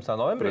 18.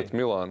 novembrī? Pret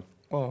Milānu.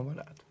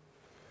 Varētu.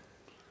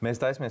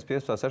 Mēs taisamies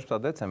 15. 16.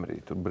 decembrī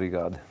tur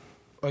brigādi.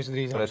 Es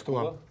drīzāk uz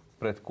to.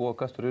 Pret ko?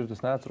 Kas tur ir?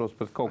 Es neatceros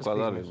pret kaut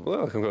kādu arī.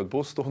 Kādu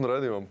pusstundu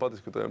redzījumam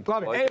padiskutējam.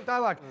 Labi, ejam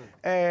tālāk.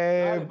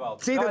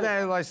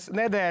 Citadēļas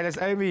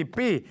nedēļas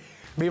MVP.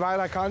 Bija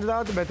vairāk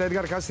kandidātu, bet,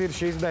 Edgar, kas ir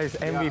šīs nedēļas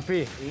MVP?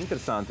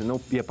 Interesanti.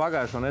 Ja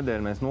pagājušo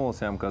nedēļu mēs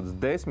nolasījām kādus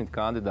 10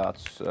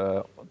 kandidātus,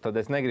 tad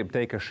es negribu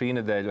teikt, ka šī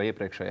nedēļa vai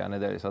iepriekšējā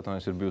nedēļa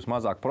ir bijusi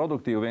mazāk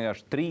produktīva.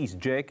 Vienkārši 3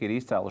 džeki ir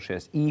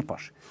izcēlušies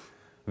īpaši.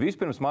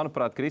 Vispirms,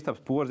 manuprāt,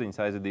 Kristaps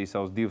Porziņš aizvadīja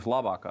savus 2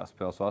 labākās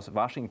spēles.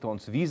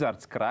 Washingtons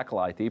Wizards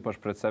kraklāja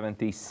īpaši pret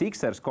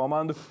 76ers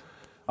komandu.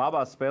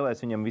 Abās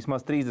spēlēs viņam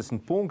vismaz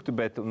 30 punkti,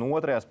 bet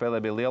otrajā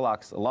spēlē bija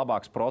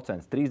labāks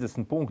procents.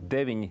 30 punkti,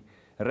 9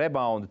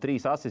 reboundu,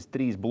 3 asists,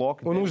 3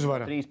 bloki, un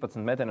uzvara. 13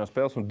 metienu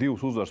spēles un 2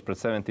 uzvaras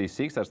pret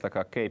 76ers. Tā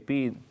kā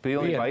KP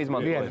pilnībā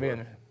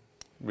izmantoja.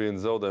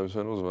 Viens zaudējums,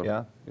 viena uzvara.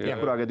 Jā,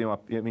 kurā gadījumā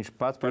viņš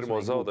pats pirmo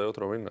zaudēja,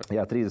 otro vinnēja.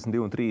 Jā,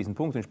 32 un 30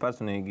 punktus. Viņš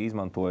personīgi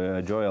izmantoja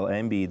Joela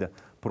Embīda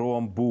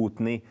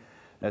prombūtni.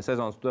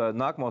 Sezonas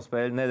nākamo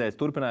spēļu nedēļas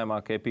turpinājumā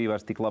KP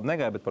vairs tik labi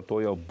negāja, bet par to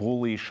jau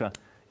Bulīša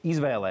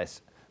izvēlēs.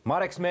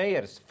 Mareks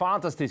Meijers,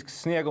 fantastisks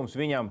sniegums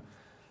viņam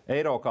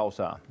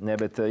Eirokausā.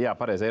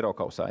 Pareizi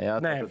Eirokausā.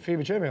 Nē,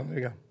 FIBA Champions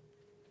Līgā.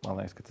 Man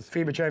liekas, ka tas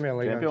FIBA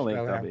Champions Līgā. Champions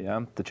Līgā tā bija,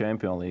 tā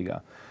Champions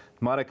Līgā.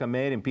 Marekam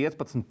Mērim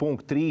 15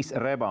 punkti, 3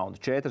 reboundu,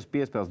 4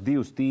 piespēles,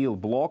 2 stīlu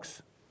bloks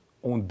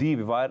un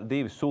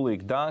 2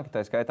 sulīgi danki.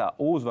 Tā skaitā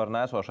uzvaru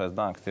nesošais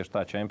danks tieši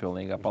tā Champions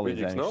Līgā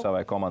palīdzēja viņš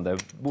savai komandai.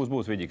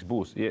 Būs Viģiks,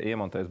 būs,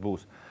 iemontēs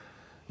būs.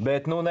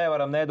 Bet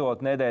nevaram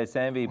nedot nedēļas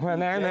MVP.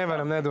 Nē,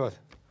 nevaram nedot.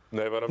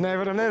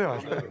 Nevaram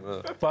nedot.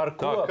 Par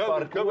ko?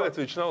 Kāpēc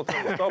viņš nav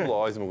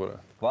tablo aizmugurē?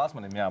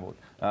 Klāsmanim jābūt.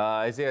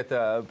 Aiziet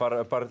par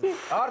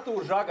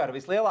Artūru Žagaru.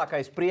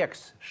 Vislielākais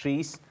prieks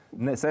šīs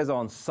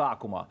sezonas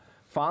sākumā.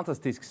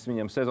 Fantastisks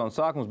viņam sezonas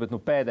sākums, bet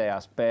pēdējā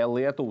spēle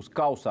Lietuvas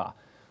kausā.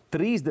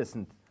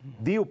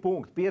 32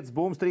 punkti, 5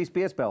 bumbas, 3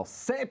 piespēles,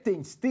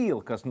 7 stīli,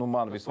 kas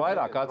man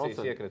visvairāk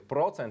acīs iekrīt.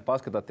 Procentu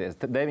paskatāties.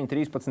 9,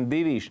 13,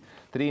 2,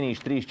 3,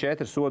 3,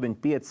 4,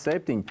 sodiņi 5,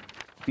 7.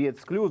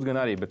 5 kļūst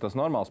gan arī, bet tas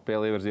normāli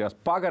spēle ievirzījās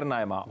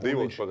pagarinājumā.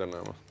 2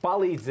 pagarinājumā.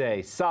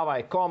 Palīdzēja savai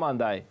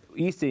komandai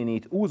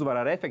izcīnīt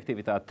uzvaru ar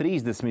efektivitāti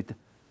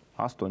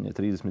 38,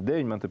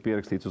 39, man te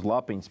pierakstīts uz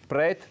lapiņas,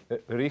 pret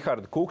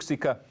Riharda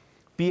Kuksika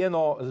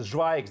pieno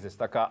zvaigznes.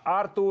 Tā kā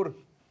Artur,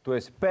 tu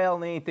esi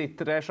pelnīti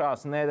 3.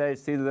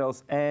 nedēļas Citadeles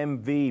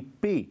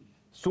MVP.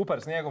 Super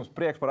sniegums,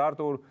 prieks par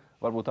Arturu.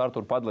 Varbūt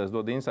Artur padalēs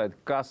dod insight,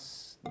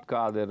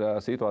 kāda ir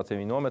situācija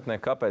viņa nometnē,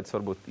 kāpēc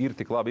varbūt ir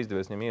tik labi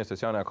izdevies viņam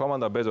iesties jaunajā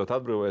komandā, beidzot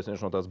atbrīvojies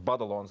viņš no tās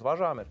Badalonas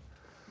važām ir?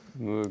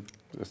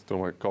 Es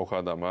domāju, ka kaut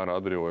kādā mērā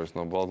atbrīvojies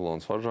no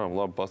Badalonas važām.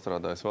 Labi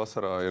pastrādājis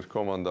vasarā, ir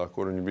komandā,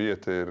 kur viņa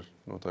vieta ir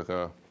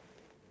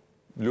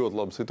ļoti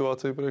laba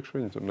situācija priekš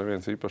viņu. Tur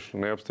neviens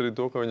īpaši neapstrīd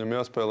to, ka viņam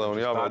jāspēlē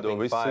un jāveido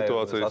visas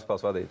situācijas.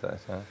 Saspēles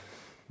vadītājs, jā.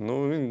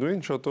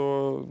 Viņš jau to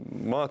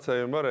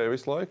mācēja un varēja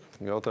visu laiku.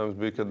 Jautājums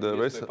bija, kad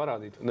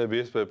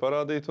nebija iespēja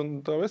parādīt, un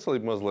tā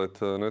veselība mazliet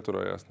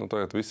neturējās.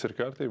 Tagad viss ir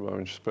kārtībā.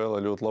 Viņš spēlē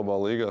ļoti labā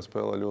līgā,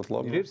 spēlē ļoti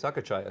labi. Ir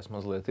sakačājies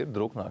mazliet, ir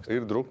druknāks.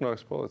 Ir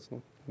druknāks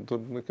palicis.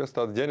 Tur nekas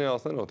tāds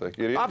ģeniāls nenotiek.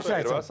 Ir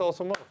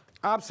vesels un mazs.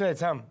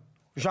 Apsveicam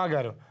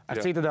Žagaru ar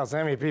Citadeles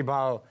MVP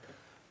balvu.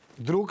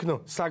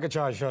 Druknu,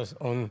 sakačājušos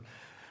un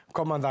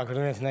komandā, kur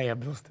neviens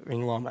neiebilst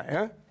viņu lomai,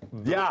 ja?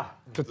 Jā!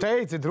 Tu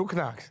teici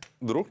druknāks.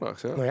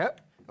 Druknāks, jā. Jā?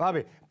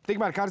 Labi,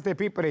 tikmēr karstie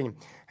pipariņi.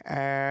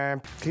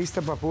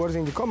 Kristapa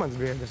Porziņa komandas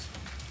biedrs,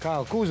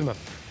 Kāla Kuzma.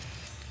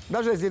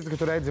 Dažreiz ir, ka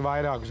tu redzi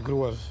vairākus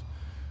grozus.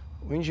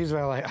 Viņš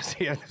izvēlējās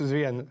iet uz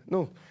vienu. Nu,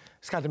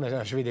 skatāmies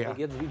vienkārši video.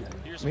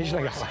 Viņš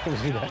negāja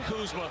uz video.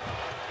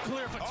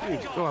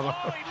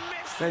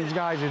 Viņš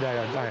gāja uz video.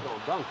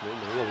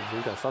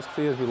 Viņš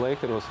saskatījies, bija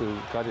Lakeros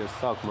karjeras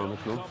sākumā.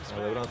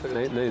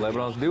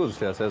 Lebrons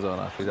 20.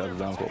 sezonā šī tāds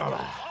danku.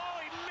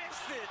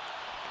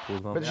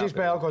 Bet šī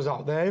spēle, ko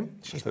zaudēja.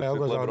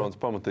 Lebrons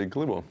pamatīgi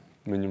klibo.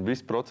 Viņam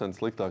viss procents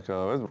sliktākā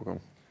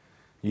Westbrookam.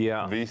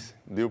 Jā. Visi.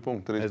 2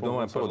 punkti, 3 punkti. Es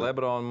domāju, par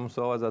Lebronu mums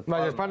vēl vajadzētu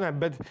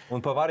un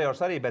par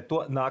Warriors arī, bet to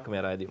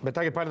nākamajā raidījumā. Bet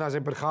tagad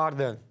parunāsim par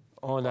Hardenu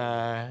un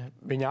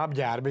viņa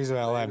apģērba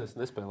izvēlēm. Es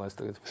nespēlēju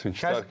tagad. Viņš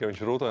cer, ka viņš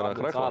rūtēnāk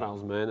reklamē. Ārā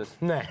uz mēnesi.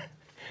 Nē.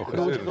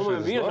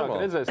 Domāju, biežāk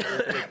redzēs,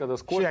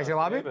 kādas Šajās ir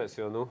labi?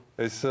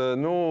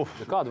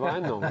 Kāda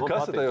vaina nav?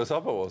 Kas te tajos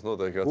apavos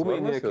notiek?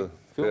 Gumijnieki,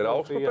 Tie ir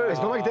augstpapēji?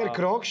 Es domāju, ka tie ir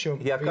krokšļi.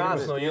 Ja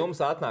kāds no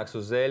jums atnāks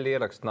uz Zeļļi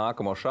ierakst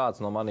nākamo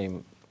šāds no manīm,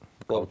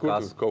 kaut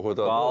ko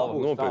tādu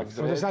nopirkt.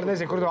 Es arī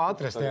nezinu, kur to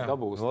atrast.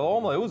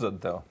 Loma, lai uzzada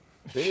tev.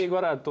 Vienīgi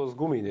varētu tos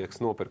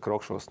gumijniekus nopirkt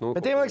krokšos.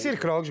 Bet tie, man liekas, ir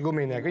krokšļi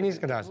gumijnieki. Viņi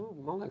izskatās.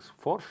 Man liekas,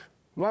 forši.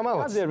 Labi,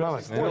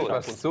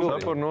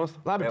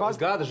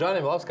 gada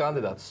Žanim labs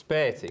kandidāts.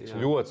 Spēcīgs,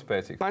 ļoti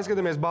spēcīgs.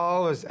 Paskatāmies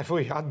balvas,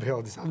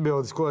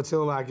 atbildes, ko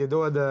cilvēki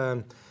dod.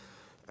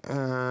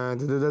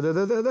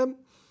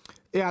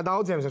 Jā,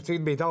 daudziem ar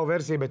citu bija tava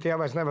versija, bet tie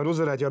vairs nevar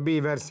uzvarēt, jo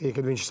bija versija,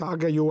 kad viņš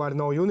saka, you are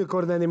no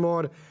unicorn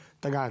anymore.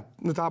 Tā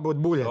būtu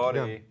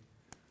buļļeta.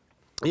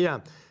 Jā,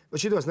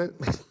 bet šitos ne...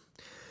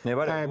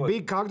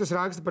 Big Kaktus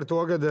raksta par to,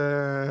 ka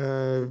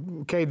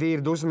KD ir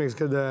dusmīgs,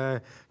 kad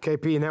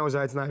KP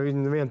neuzaicināja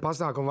viņu vienu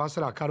pasākumu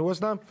vasarā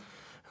Karostā,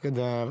 kad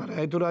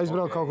varēja tur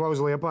aizbraukt kaut ko uz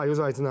Liepāju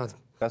uzaicināt.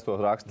 Kas to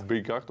raksta?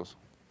 Big Kaktus.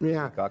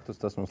 Jā. Kaktus,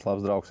 tas mums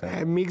labs draugs.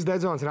 Miks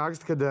Dedzons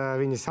raksta, kad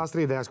viņi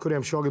sastrīdējās,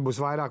 kuriem šogad būs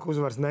vairāk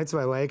uzvaras Nets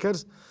vai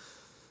Lakers.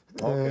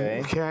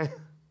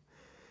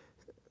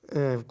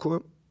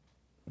 Ko?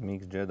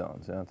 Miks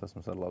Dedzons, jā, tas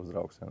mums ir labs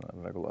draugs,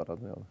 regulāri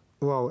atbildi.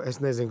 Wow, es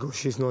nezinu, ko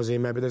šis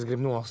nozīmē, bet es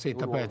gribu nolasīt,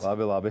 tāpēc.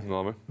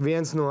 Labi.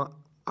 Viens no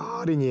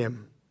āriņiem.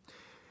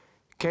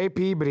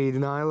 KP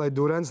brīdināja, lai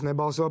Durants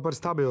nebalso par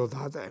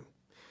stabilitātēm.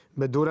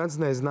 Bet Durants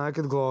nezināja,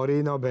 ka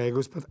Glorija nav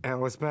beigusi pat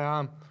LSPA.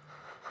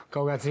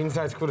 Kaut kāds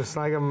insights, kurus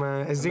laikam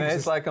es zinu.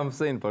 Mēs laikam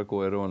zinu, par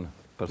ko ir runa.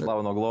 Par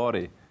slavu no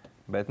Gloriju.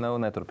 Bet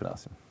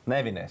neturpināsim.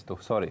 Nevinēs tu,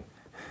 sorry.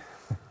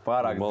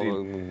 Pārāk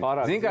dziļi.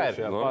 Zini, kā ir?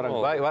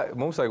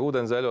 Mums vajag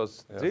ūdenszeļos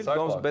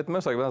dziļi, bet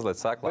mums vajag mazliet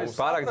saklāt.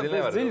 Pārāk dziļi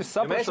nevar. Dziļi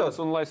saprašanas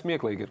un lai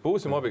smieklīgi ir.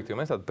 Būsim objektīvi,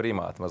 mēs tādi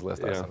primāti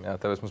mazliet esam.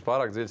 Tāpēc mums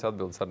pārāk dziļas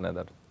atbildes arī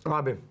nedara.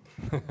 Labi.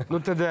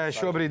 Tad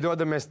šobrīd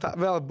dodamies,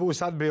 vēl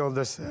būs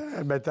atbildes,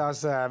 bet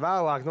tās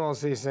vēlāk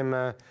nolasīsim.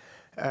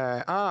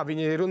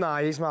 Viņi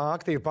runāja īstenībā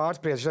aktīvi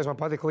pārspriest. Man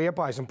patika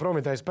Liepājas un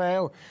Prometēja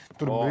spēle.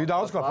 Tur bija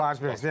daudz ko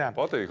pārspriest.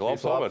 Patīk,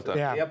 labs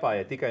overtime.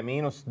 Liepāja tikai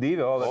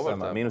 -2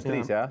 overtime,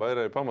 -3, jā? Vai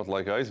arī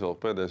pamatlaikā izvēl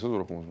pēdējais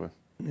uzbrukums bija.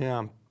 Jā.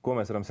 Ko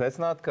mēs varam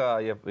secināt,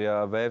 ka, ja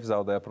VF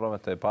zaudēja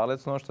Prometēju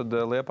pārliecinoši, tad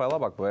Liepāja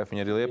labāk par VF.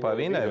 Viņi arī Liepāja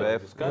vinēja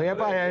VF.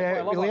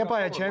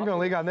 Liepāja Čempionu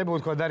līgā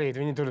nebūtu ko darīt.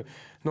 Viņi tur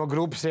no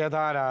grupas iet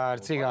ārā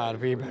ar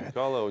cigāru pīpē.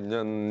 Kā lai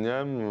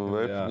ņem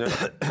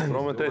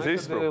Prometējs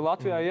izsprukt?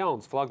 Latvijā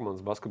jauns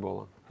flagmans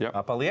basketbolā.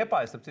 Pa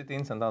Liepāju, starp citu,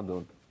 interesanti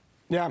atbildi.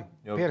 Jā,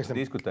 pierakstam.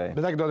 Diskutēja.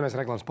 Bet tagad dodamies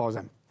reklāmas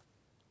pauzēm.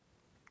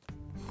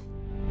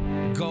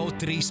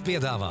 GO3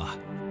 piedāvā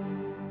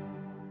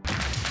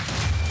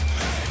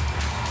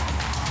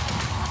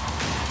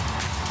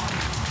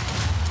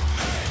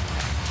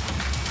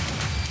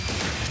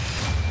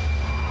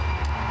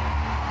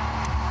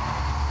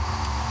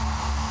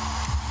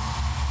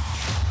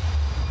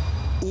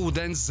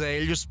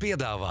Ūdenszeļļus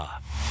piedāvā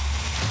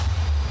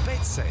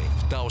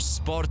Betsafe, tavs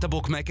sporta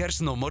bukmekers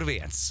numur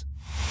 1.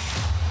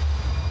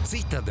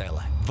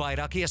 Citadele,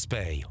 vairāk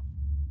iespēju.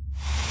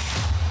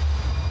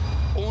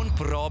 Un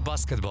Pro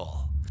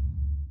basketbolu.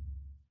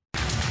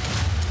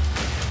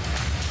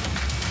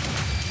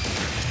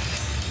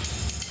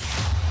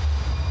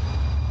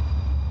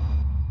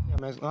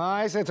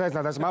 Esiet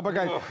sveicināti, esam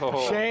apakaļ.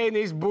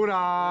 Šeinis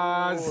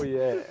burās.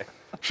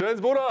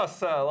 Šeit burās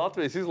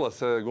Latvijas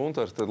izlase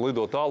Gunters, tad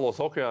lido tālos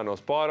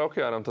okeānos pāri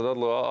okeānam, tad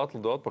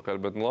atlido atpakaļ.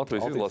 Bet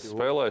Latvijas izlases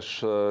spēlēs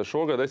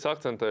šogad es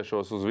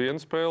akcentēšos uz vienu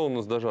spēli un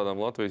uz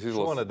dažādām Latvijas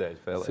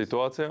izlases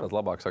situācijām. Tad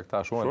labāk saka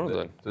tā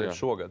šonedēļ. Tad ir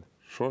šogad.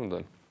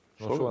 Šonedēļ.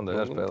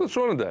 Tad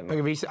šonedēļ.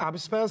 Tagad visi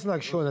abas spēles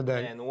nāk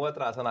šonedēļ. Nē,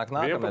 otrā sanāk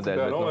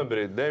nākamnedēļ. 11.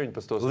 novembrī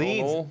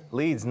 19.00.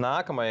 Līdz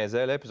nākamajai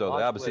Zeļļu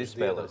epizodei abas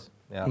izspēlēs.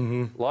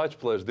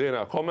 Lāčplēša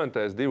dienā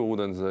komentēs 2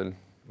 ūdenszeļļi.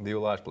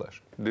 2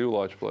 lāčplēši. 2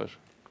 lāčplēši.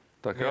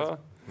 Tā kā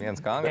viens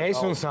kangurs.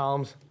 Es un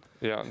Salms.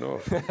 Jā, nu.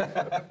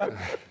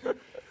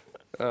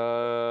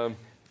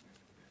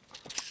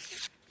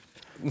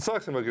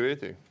 Sāksim ar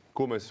Grieķiju.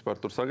 Ko mēs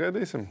vispār tur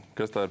sagaidīsim?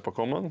 Kas tā ir pa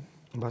komandu?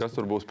 Kas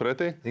tur būs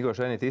pretī? Tikko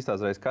šeit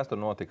izstāstījis, kas tur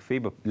notika.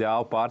 FIBA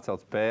ļāva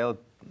pārcelt spēli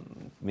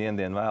vienu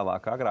dienu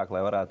vēlāk, agrāk,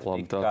 lai varētu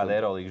tikt kāda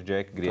Eirolīgas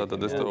džeka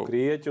Grieķiem.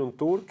 Grieķi un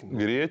turki.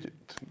 Grieķi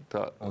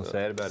un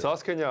serbi arī.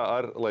 Saskaņā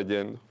ar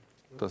leģendu.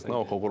 Tas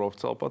nav kaut kur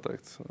oficiāli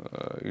pateikts.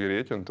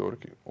 Grieķi un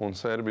turki un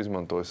serbi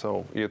izmantoja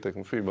savu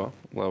ietekmi FIBA,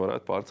 lai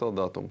varētu pārcelt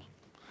datumus.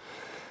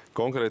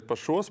 Konkrēti par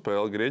šo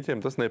spēli Grieķiem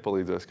tas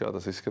nepalīdzēs, kā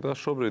tas izskatās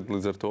šobrīd.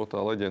 Līdz ar to tā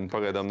leģenda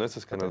pagaidām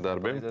nesaskan ar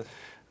darbiem,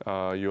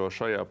 jo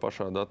šajā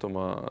pašā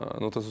datumā,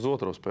 tas uz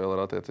otro spēli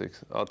ir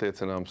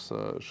attiecināms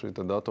šī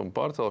datuma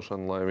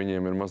pārcelšana, lai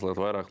viņiem ir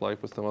mazliet vairāk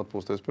laika pēc tam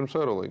atpūsties pirms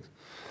Eirolīgas.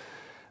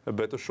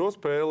 Bet uz šo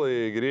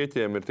spēli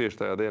Grieķiem ir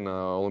tieši tajā dienā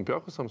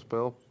Olimpiakosam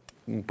spēle.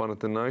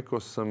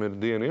 Panathinaikosam ir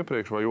diena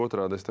iepriekš vai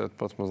otrādi, es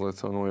pats mazliet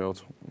savu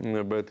nojaucu.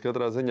 Bet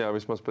katrā ziņā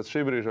vismaz pēc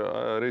šī brīža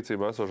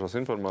rīcībā esošās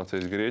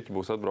informācijas Grieķi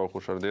būs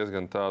atbraukuši ar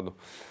diezgan tādu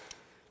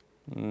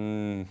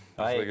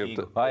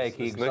Aekīgu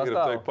es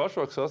negribu teikt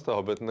pašvāku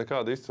sastāvu, bet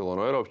nekādu izcilo.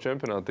 No Eiropas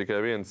čempionāta tikai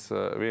viens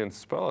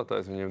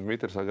spēlētājs, viņam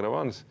Dmitris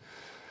Agravanis,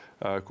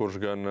 kurš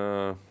gan,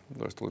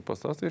 es tulīt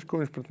pastāstīšu, ko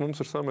viņš pret mums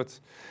ir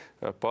samets.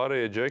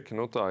 Pārējie džeki,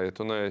 ja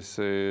tu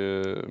neesi,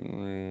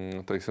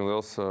 teiksim,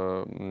 liels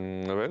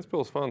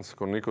Ventspils fans,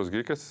 kur Nikos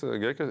Gikas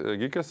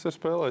ir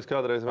spēlējis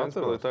kādreiz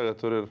Ventspilī, tagad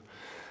tur ir,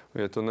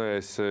 ja tu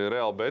neesi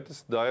Real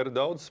Betis, ir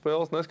daudz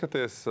spēles,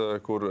 neskaties,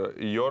 kur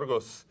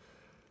Jorgos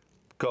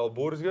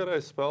Kalburis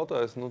garais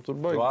spēlētājs,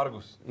 tur baigi.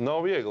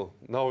 Nav viegli.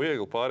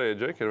 Pārējie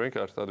džeki ir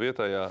vienkārši tādi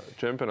vietējā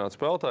čempionāta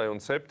spēlētāji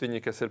un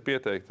 7, kas ir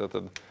pieteikti,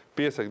 tad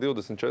piesaka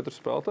 24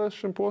 spēlētājs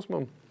šim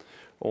posmam.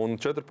 Un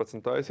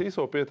 14 taisa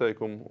īso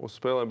pieteikumu uz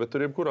spēlēm, bet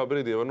tur jebkurā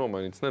brīdī var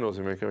nomainīt. Tas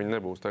nenozīmē, ka viņi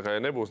nebūs. Tā kā,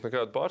 ja nebūs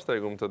nekāda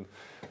pārsteiguma, tad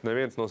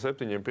neviens no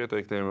 7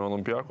 pieteiktiem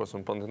Olimpiakos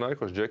un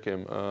Panathinaikos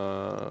džekiem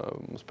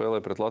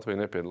spēlē pret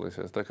Latviju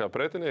nepiedalīsies. Tā kā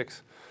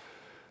pretinieks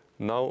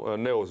nav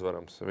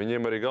neuzvarams.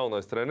 Viņiem arī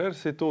galvenais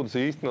treneris Tūdis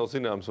īsti nav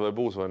zināms, vai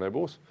būs vai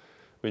nebūs.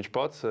 Viņš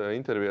pats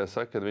intervijā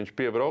saka, ka viņš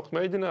piebraukt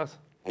mēģinās.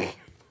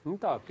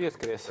 Tā,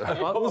 pieskaries.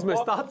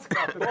 Uzmest acis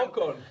kā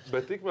popkorn.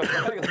 Bet tikmēr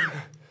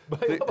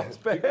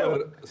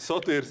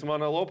Sotīrs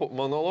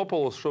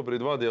Manolopoulos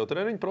šobrīd vada jau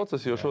treniņu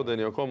procesu, jo šodien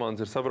jau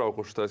komandas ir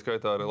sabraukušas, tā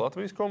skaitā arī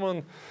Latvijas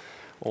komanda.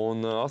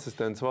 Un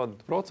asistents vada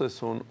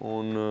procesu.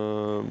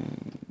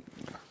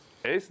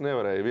 Es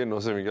nevarēju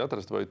viennozīmīgi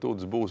atrast, vai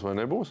Tūdis būs vai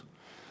nebūs.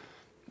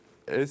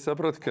 Es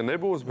sapratu, ka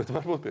nebūs, bet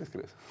varbūt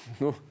pieskaries.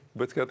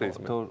 Bet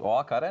skatīsimies. Tu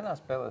OAK arēnā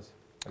spēlēs?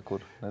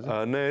 Kur?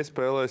 Nē, es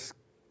spēlēšu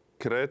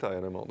Krētā,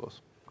 ja nemaldos.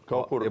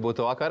 Ja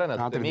būtu OAK arēnā,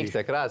 tad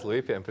mīkstie krēsli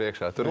vipiem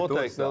priekšā. Tur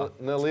noteikti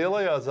ne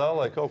lielajā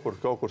zālē, kaut kur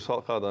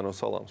kādā no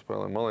salām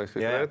spēlēm. Man liekas, ka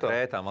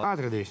Krētā.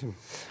 Atradīsim.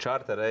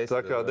 Čarter reis.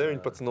 Tā kā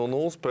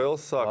 19:00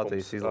 spēles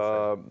sākums.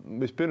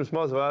 Vispirms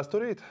maz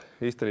vēsturīt.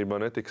 Īstenībā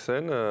netika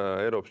sen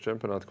Eiropas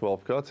čempionāta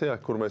kvalifikācijā,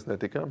 kur mēs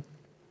netikām.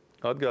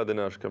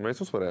 Atgādināšu, ka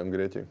mēs uzvarējām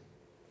Grieķiju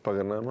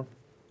pagarinājumā.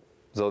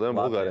 Zaudējām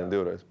Bulgāriem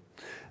 2 reizes.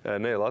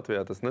 Nē,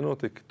 Latvijā tas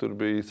nenotika. Tur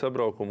bija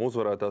sabraukuma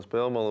uzvarētā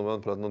spēle,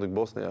 manuprāt, notika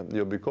Bosnijā,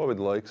 jo bija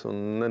Covid laiks un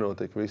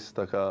nenotika viss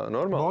tā kā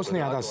normāli.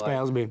 Bosnijā tās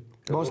spēles bija.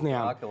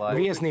 Bosnijā.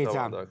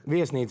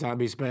 Viesnīcā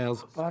bija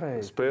spēles.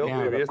 Spēle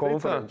bija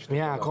viesnīcā?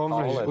 Jā,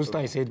 konferenci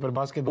uztaisīt par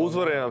basketbolu.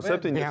 Uzvarējām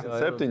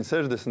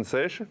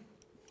 7-66.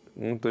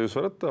 Tad jūs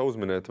varat tā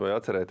uzminēt vai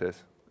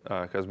atcerēties,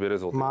 kas bija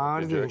rezultāts?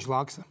 Mārģiņš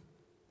Laksa.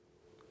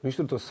 Viņš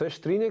tur tos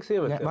 6 trīnieks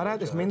iemetē.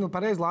 Varētu, es minu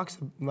pareizi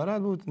Laksa.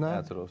 Varētu būt, nē.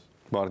 Neatceros.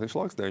 Mārtiņš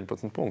Laks,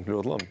 19 punkti,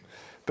 ļoti labi.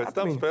 Pēc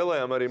tam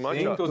spēlējām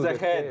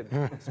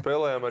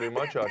arī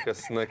mačā,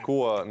 kas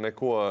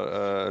neko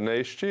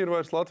neizšķīra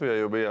vairs Latvijā,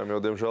 jo bijām jau,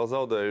 diemžēl,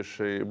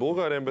 zaudējuši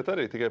Bulgāriem, bet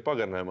arī tikai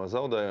pagarinājumā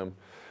zaudējām.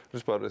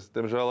 Vispār, es,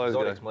 diemžēl,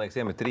 aizgāju. Zoriks, man liekas,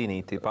 iemet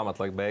trīnīti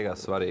pamatlaika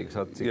beigās svarīgas.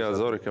 Jā,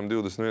 Zorikam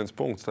 21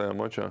 punkts tajā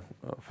mačā,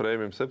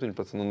 Freimim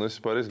 17, un es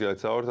vispār izgāju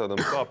cauri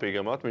tādam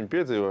sāpīgam atmiņu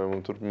piedzīvojumam,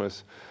 un tur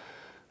mēs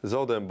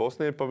zaudējām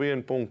Bosniju pa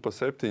 1 punktu, pa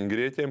 7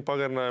 Grieķiem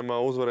pagarinājumā,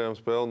 uzvarējām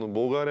spēli,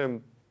 Bulgāriem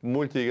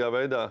muļķīgā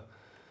veidā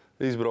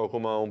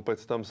izbraukumā un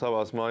pēc tam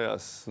savās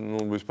mājās,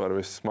 vispār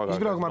viss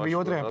smagākais. Izbraukumā bija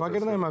otrajā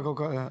pagarinājumā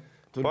kaut kā?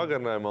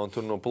 Pagarinājumā un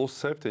tur no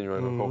 +7 vai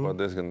no kaut kā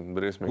diezgan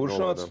briesmīgi. Kurš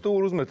šāds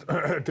stūri uzmet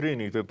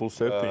trīnīti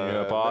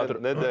 +7 pātru?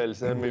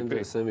 Nedēļas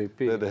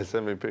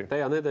MVP.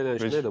 Tajā nedēļā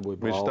viņš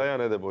nedabūja balvu. Viņš tajā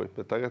nedabūja,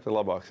 bet tagad ir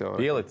labāks jau.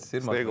 Pielicis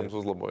ir sniegums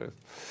uzlabojies.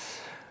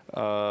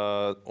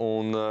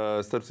 Un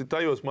starp citu,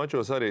 tajos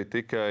mačos arī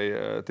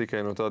tikai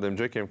no tādiem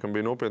džekiem, kam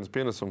bija nopietnas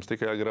pienesums,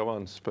 tikai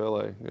Agravāns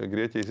spēlēja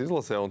Grieķijas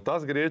izlasē, un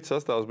tas Grieķu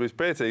sastāvs bija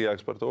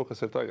spēcīgāks par to, kas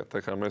ir tagad.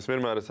 Tā kā mēs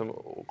vienmēr esam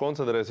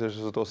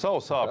koncentrējušies uz to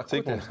savu sāpu,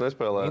 cik mums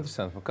nespēlē.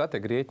 Interesanti, kā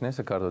tie Grieķi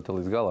nesakārtot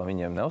līdz galam,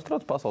 viņiem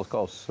neuztrauc pasaules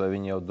kausas, vai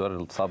viņi jau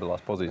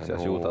stabilās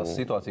pozīcijās jūtās?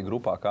 Situācija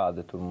grupā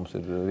kāda, tur mums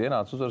ir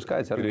vienāds uzvaru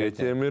skaits.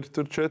 Grieķiem ir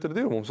tur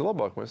 4-2, mums ir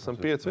labāk, mēs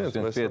esam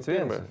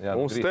 5-1.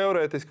 Mums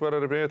teorētiski var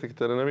arī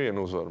pietikt ar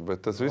nevienu uzvaru,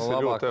 bet tas viss ir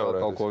ļoti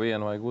teorētiski. Kaut ko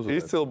vienu vajag uzvarēt.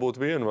 Izcili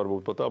būtu vienu,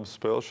 varbūt pat abas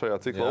spēles šajā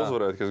ciklā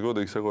uzvarēt, kas,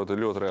 godīgi sakot, ir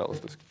ļoti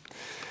realistiski.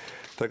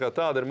 Tā kā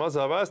tāda ir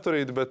mazā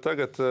vēsturīte, bet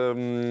tagad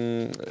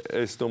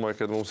es domāju,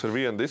 ka mums ir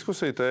viena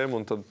diskusija tēma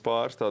un tad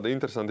pāris tādi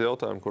interesanti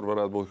jautājumi, kur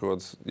varētu būt kaut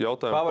kāds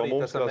jautājumi pa mums.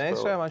 Favorīti esam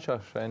mēs šajā mačā?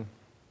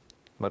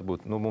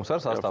 Varbūt, mums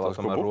ar sastāvā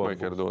tomēr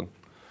robu.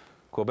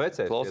 Ko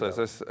Becējs?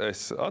 Klausies,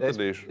 es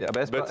atradīšu.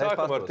 Bet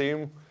sākam ar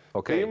Timmu.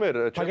 Okay. Timma ir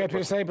Pagaidiet,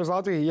 pirms ejam uz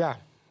Latviju, jā.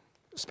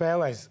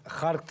 Spēlēs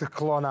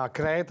Hartklonā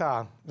Krētā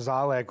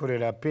zālē, kur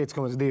ir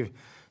 5,2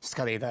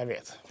 skatītāju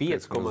vietas.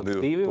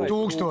 5,2 vai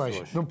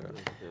 1000. Nu,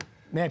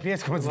 nē,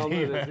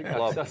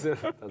 5,2. Tas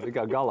ir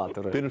kā galā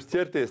tur. Pirms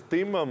ķerties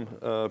Timmam,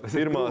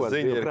 pirmā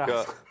ziņa ir,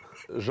 ka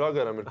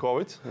Žagaram ir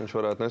Covid. Viņš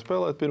varētu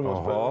nespēlēt pirmo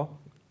spēli.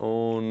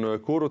 Un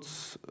Kuruts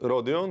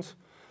Rodions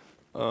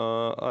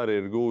arī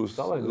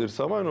ir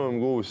savainojumu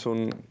guvis.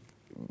 Un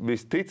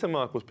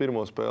visticamāk uz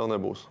pirmo spēli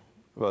nebūs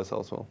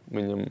vesels vēl.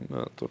 Viņam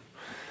tur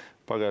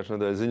pagājušajā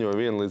nedēļā ziņoja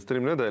 1 līdz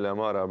 3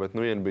 nedēļām ārā, bet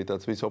viena bija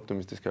tāds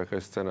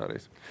visoptimistiskākais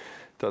scenārijs.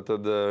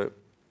 Tātad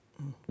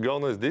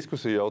galvenais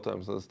diskusija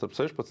jautājums. Starp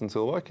 16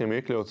 cilvēkiem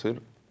iekļauts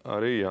ir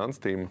arī Jānis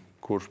Timma,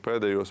 kurš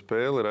pēdējo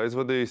spēli ir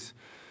aizvadījis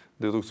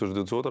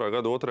 2022.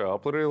 gada 2.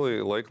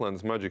 aprīlī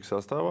Lakelands Magic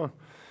sastāvā.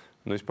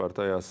 Un vispār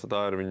tā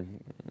ir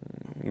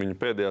viņa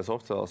pēdējās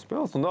oficiālās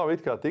spēles. Un nav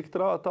it kā tik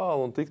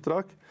tālu un tik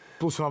traki.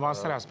 Plus vēl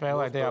vasarā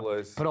spēlēja tajā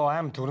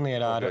Pro-M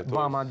turnīrā ar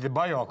Bāmā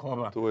Bajo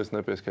klubā. To es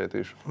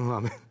nepieskaitīšu.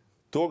 Labi.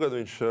 Togad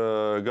viņš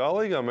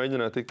G-līgā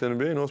mēģināja tikt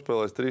NBA,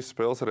 nospēlējis 3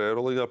 spēles arī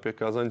Eirolīgā pie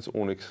Kazaņas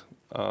Uniks.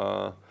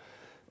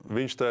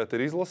 Viņš tagad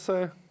ir izlasē.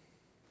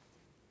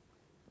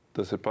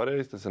 Tas ir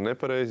pareizi, tas ir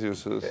nepareizi.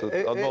 Jūs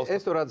atbalstat?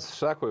 Es tur redzu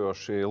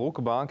sekojoši.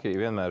 Luka Banki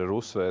vienmēr ir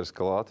uzsvērs,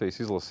 ka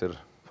Latvijas izlase ir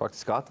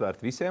faktiski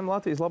atvērta visiem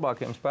Latvijas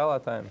labākajiem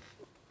spēlētājiem.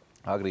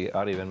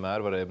 Arī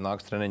vienmēr varēja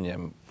nākt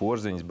treniņiem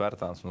Porziņš,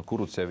 Bertāns un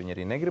Kuruts, ja viņi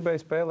arī negribēja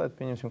spēlēt,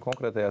 pieņemsim,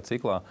 konkrētajā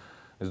ciklā.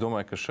 Es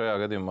domāju, ka šajā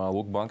gadījumā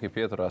Luka Banki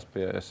pieturās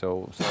pie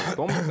savas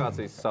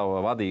komunikācijas,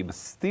 sava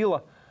vadības stila.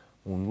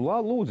 Un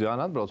lūdzu,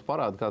 Jāni, atbrauc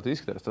parādi, kā tu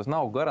izskaties. Tas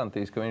nav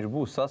garantijas, ka viņš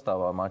būs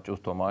sastāvā uz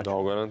to maču.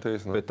 Nav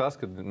garantijas, ne? Bet tas,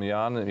 ka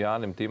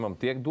Jānim Timmam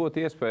tiek dot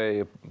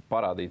iespēja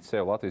parādīt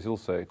sev Latvijas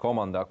izlasei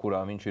komandā,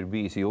 kurā viņš ir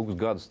bijis ilgus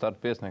gadus starta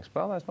piesnieks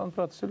spēlēs,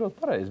 manuprāt, tas ir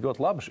ļoti pareizi, ļoti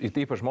labi. Ir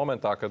tīpaši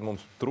momentā, kad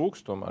mums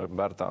trūks tomēr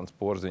Bertāns,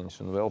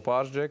 Porziņš un vēl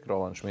pāris Džeki,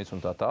 Rolands Šmits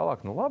un tā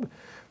tālāk. Nu labi,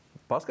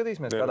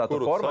 paskatīsimies, kādā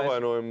tu formā.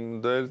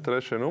 Savainojumu dēļ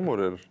 3.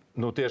 numuri ir.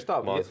 Nu, tieši tā.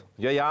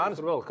 Ja Jānis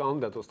tur vēl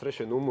kandidātu uz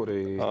 3.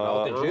 numuri.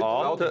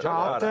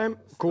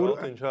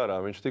 Strautiņš ārā.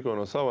 Viņš tikko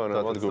no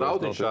savainojuma atgūst.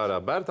 Strautiņš ārā,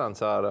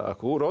 Bertāns ārā,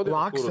 Kuruts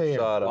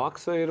ārā.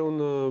 Laksa ir un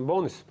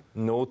Bonis.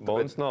 Nu,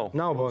 Bonis nav.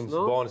 Nav Bonis.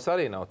 Bonis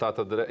arī nav.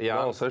 Tātad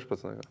Nav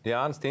 16.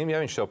 Jānis Timma,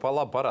 ja viņš jau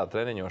labi parāda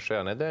treniņos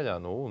šajā nedēļā,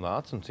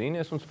 nāc un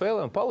cīnies un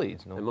spēlē un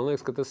palīdz. Man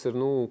liekas, ka tas ir,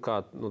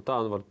 tā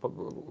var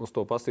uz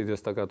to pastīties,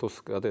 tā kā tu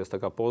skaties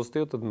tā kā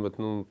pozitīvi, tad, bet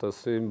tas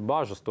ir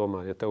bažas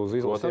tomēr, ja tev uz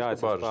izlasi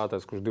jāicās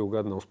prātais, kurš 2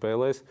 gadu nav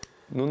spēlējis.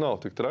 Nav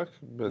tik traki,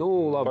 bet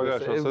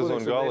pagājušā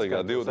sezona G-līgā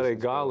 20. Arī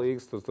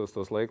G-līgas,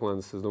 tos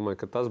Lakelands, es domāju,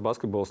 ka tas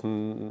basketbols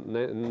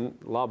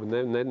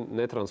labi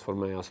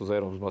netransformējās uz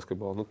Eiropas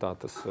basketbolu. Tā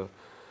tas...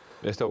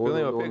 Es tev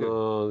pilnībā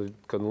piekrītu.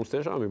 Kad mums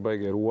tiešām ir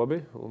baigie robi,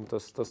 un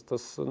tas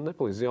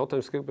nepalīdz.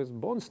 Jautājums, kāpēc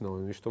Bonis nav?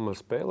 Viņš tomēr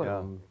spēlē.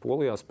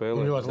 Polijā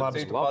spēlē. Ļoti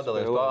labi.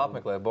 Padalies,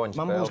 apmeklē Boņu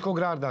spēli. Man būs ko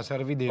grādās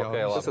ar video.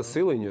 Tas ar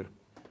Siliņu ir.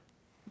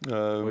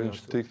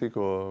 Viņš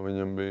tikko,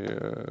 viņam bija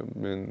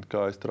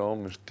kājas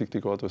trauma, viņš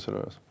tikko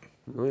atvesaļojās.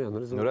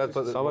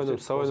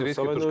 Savainojums,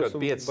 kad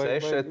 5,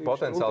 6,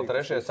 potenciāli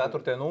 3,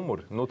 4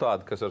 numuri.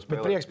 Tādi, kas var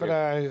spēlēt. Prieks par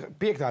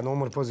 5.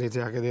 numuru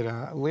pozīcijā, kad ir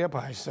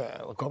Liepājs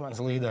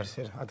komandas līderis.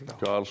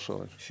 Kārlis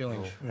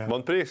Šiliņš.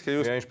 Man prieks, ka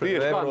jūs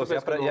priekšpāros.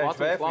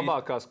 Latvijas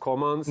labākās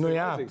komandas,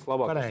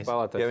 labākās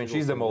spēlētājs. Ja viņš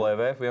izdemolē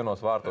VF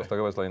vienos vārtos,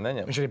 tagad vairs lai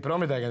neņem. Viņš arī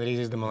Prometē gandrīz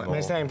izdemolē.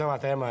 Mēs ejam tavā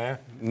tēmā, ja?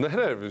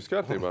 Nē, viss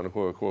kārtībā.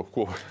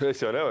 Ko es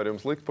jau nevaru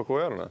jums likt, pa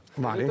ko jārunā.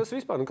 Tas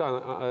vispār,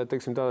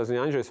 teiksim, tādā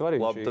ziņā Anžai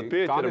svarīgi. Labi, tad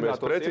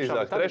pieķeramies precīzāk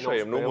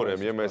 3.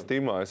 numuriem, ja mēs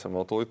Timmā esam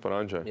vēl tūlīt par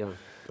Anžai.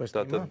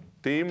 Tātad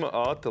Timma,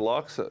 Āte,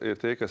 Laksa ir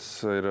tie, kas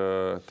ir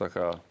tā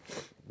kā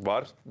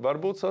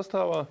varbūt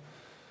sastāvā.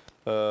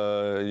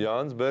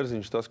 Jāņa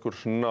Bērziņš tas,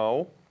 kurš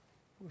nav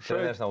šeit.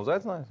 Treneris nav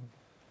uzaicinājis?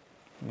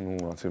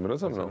 Acīm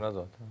redzam,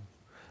 nav.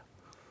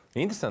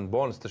 Interesanti,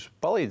 Bonis taču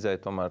palīdzēja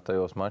tomēr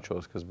tajos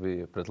mačos, kas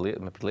bija pret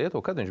Lietuvu.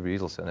 Kad viņš bija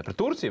izlasē? Ne, pret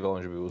Turciju vēl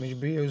viņš bija Viņš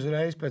bija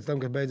uzreiz pēc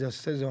tam, kad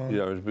beidzās sezona.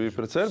 Jā, viņš bija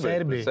pret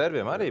Serbiju. Pret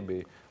Serbiem arī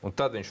bija. Un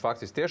tad viņš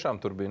faktiski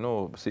tiešām tur bija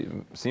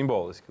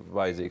simboliski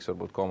vajadzīgs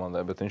varbūt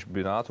komandai, bet viņš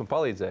bija nācis un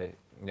palīdzēja.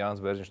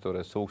 Jānis Bērziņš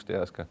toreiz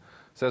sūkstījās, ka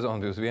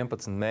sezona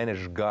 11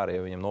 mēnešu gari,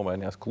 ja viņam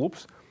nomainījās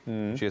klubs.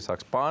 Viņš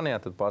iesāk Spānijā,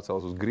 tad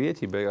pārcēlās uz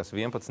Grieķiju, beigās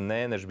 11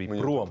 mēneši bija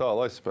prom. Tā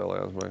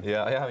aizspēlējās.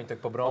 Jā, viņi tā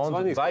pa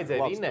bronzu.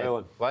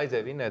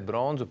 Vajadzēja vinēt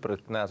bronzu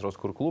pret neatceros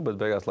kuru klubu, bet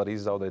beigās arī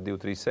izzaudēja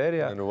 2-3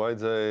 sērijā.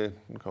 Vajadzēja,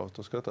 kā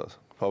tu skatās,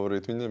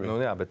 favorīti viņiem ir.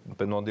 Jā,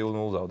 bet no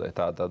 2-0 zaudēja,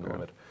 tā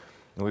doma ir.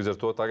 Līdz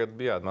ar to tagad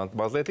bija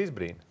mazliet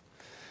izbrīna.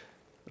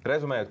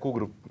 Rezumējot,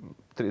 Kugru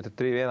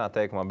 3-1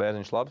 teikumā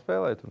Bērziņš labi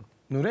spēlēja tur.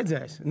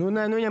 Redzēs.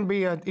 Viņam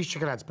bija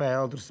izčakrēta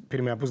spēle, tur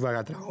pirmajā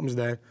puslaikā traumas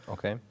dēļ.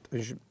 Okay.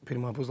 Viņš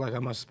pirmā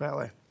puslaikā maz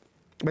spēlēja.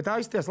 Bet tā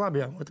izties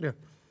labi, jā, otrajā.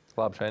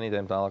 Labi, šeit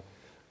nītēm tālāk.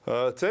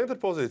 Centra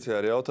pozīcijā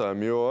ir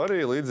jautājumi, jo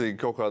arī līdzīgi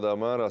kaut kādā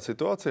mērā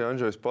situācijā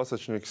Andžejs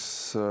Pasačniks,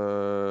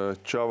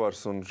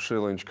 Čavars un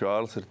Šiliņš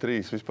Kārlis ir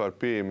 3 vispār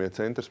pieejamie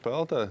centra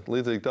spēlētāji.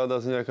 Līdzīgi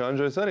tādā ziņā, ka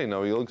Andžejs arī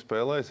nav ilgi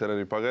spēlējis, ir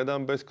arī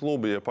pagaidām bez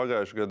kluba. Ja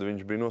pagājušajā gadā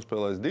viņš bija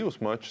nospēlējis 2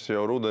 mačus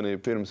jau rudenī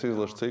pirms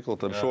izlases cikla,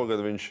 tad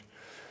šogad viņš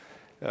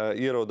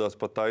ierodās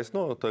pat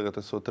taisno.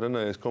 Tagad esot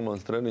trenējies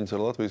komandas treniņus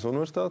ar Latvijas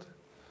universitāti.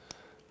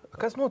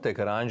 Kas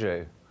notiek ar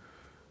Andžeju?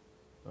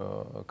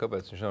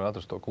 Kāpēc viņš nevar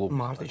atrast to klubu?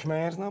 Mārtiņš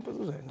Mērs nav pat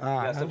uzējis.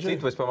 Jā,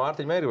 citu es par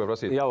Mārtiņu Mēri varu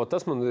prasīt. Jā,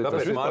 tas man...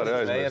 Kāpēc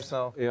Mārtiņš Mērs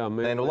nav? Jā,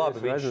 Nē, nu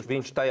labi,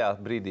 viņš tajā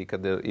brīdī, kad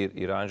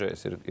ir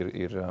Andžejs,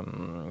 ir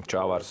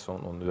Čavars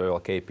un vēl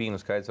KP,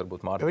 skaidrs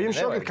varbūt Mārtiņš.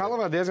 Viņš šogad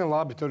kalavā diezgan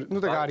labi. Tur, nu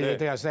tā kā arī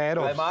tajās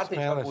Eiropas spēlēs. Vai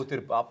Mārtiņš varbūt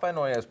ir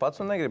apvainojies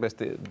pats un negribēs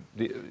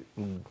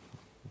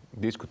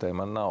diskutēt,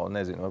 man nav,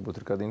 nezinu,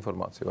 varbūt ir kāda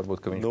informācija,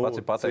 varbūt, ka viņš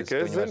pats ir pateicis,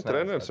 ka viņš vairs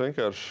treneris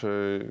vienkārši,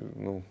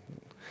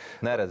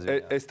 neredz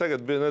viņu. Es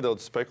tagad biju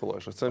nedaudz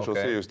spekulēšu, es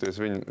cenšos iejusties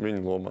viņu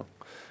lomā.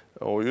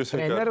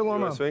 Treneru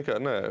lomā?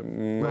 Nē,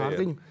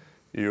 Mārtiņu?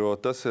 Jo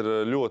tas ir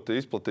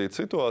ļoti izplatīta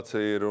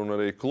situācija, un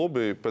arī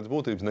klubi pēc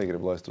būtības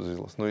negrib laist uz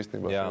izlasi. Nu,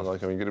 īstenībā,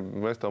 viņi grib,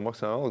 mēs tev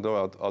maksājam algu,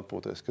 davāt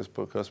atpūties, kas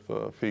pa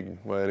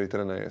figņu, vai arī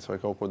trenējies, vai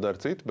kaut ko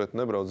dara citu, bet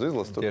nebrauc uz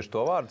izlasi. Tieši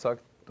to vārdu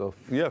saka?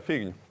 Jā,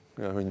 figņu.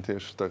 Jā, viņi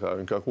tieši tā kā,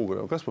 viņi kā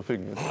kūgurē. Kas pa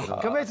figņu?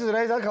 Kāpēc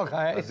uzreiz atkal kā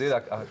es?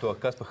 Zīdāk, to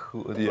kas pa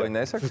viņi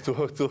nesaka?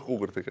 To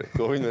kūguru tikai,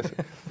 to viņi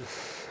nesaka.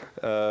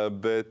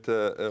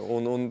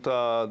 Un tā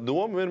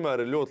doma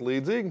vienmēr ir ļoti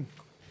līdzīga.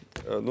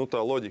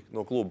 Tā loģika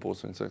no kluba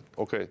puses. Viņi saka,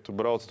 ok, tu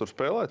brauc tur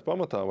spēlēt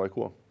pamatā vai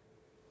ko?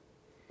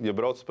 Ja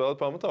brauc spēlēt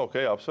pamatā,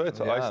 ok, apsveic,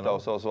 aizstāv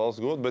savas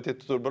valsts godu, bet ja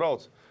tu tur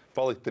brauc,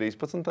 palikt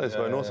 13.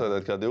 vai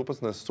nosēdēt kā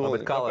 12.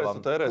 soliņu. Kāpēc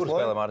tu tērēs? Kur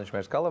spēlē Mārtiņš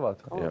Mērs Kalevā?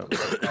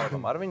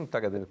 Kalevām ar viņu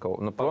tagad ir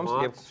kaut...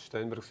 Mārts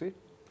Steinbergs ir?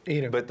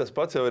 Bet tas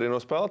pats jau arī no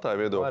spēlētāja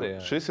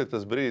viedokļa. Šis ir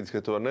tas brīdis,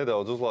 kad tu vari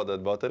nedaudz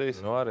uzlādēt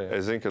baterijas.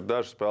 Es zinu, ka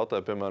daži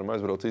spēlētāji, piemēram,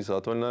 aizbrauc īsā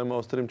atvaļinājumā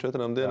uz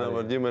 3-4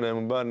 dienām ar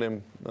ģimenēm un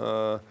bērniem.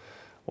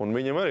 Un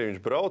viņam arī viņš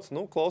brauc,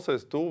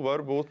 klausies, tu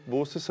varbūt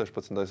būsi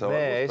 16.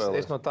 Nē,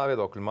 es no tā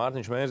viedokļa.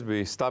 Mārtiņš Mērs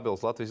bija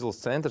stabils Latvijas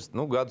izlases centrs,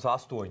 gadus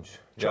 8.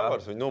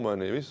 Čavars viņu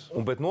nomainīja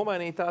visu. Bet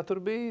nomainīt tā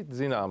tur bija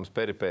zināmas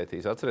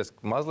peripētīs. Atceries,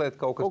 mazliet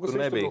kaut kas tur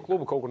nebija. No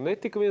kluba kaut kur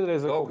netika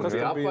vienreiz. Kaut kas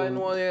bija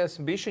apvainojies.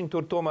 Bišķiņ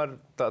tur tomēr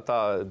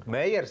tā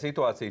Meijera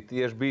situācija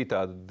tieši bija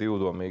tāda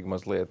divdomīga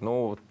mazliet.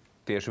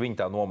 Tieši viņa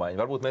tā nomaiņa.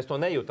 Varbūt mēs to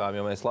nejūtām,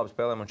 jo mēs labi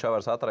spēlējām un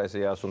Čavars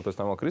atraisījās un pēc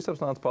tam vēl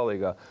Kristaps nāca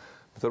palīgā.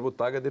 Bet varbūt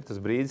tagad ir tas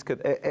brīdis,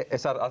 kad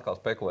es atkal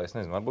spekulēju. Es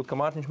nezinu, varbūt, ka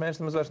Mārtiņš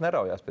Mērs nemaz vairs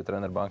neraujās pie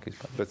treneru bankas.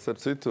 Bet,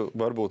 starp citu,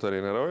 varbūt arī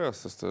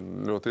neraujās. Tas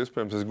ļoti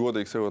iespējams. Es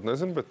godīgi sakot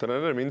nezinu, bet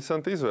trenerim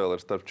interesanti izvēle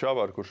ir starp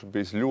Čavaru, kurš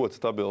bijis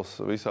ļoti stabils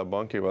visā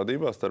bankai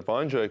vadībā, starp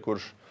Andžeju,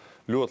 kurš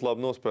ļoti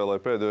labi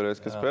nospēlēja pēdējo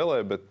reizi, kad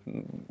spēlēja, bet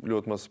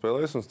ļoti maz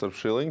spēlējis, un starp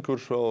Šiliņu,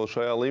 kurš vēl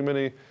šajā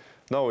līmenī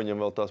nav viņam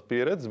vēl tās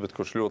pieredzes, bet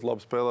kurš ļoti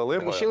labi spēlē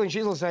Liepājā. Šiliņš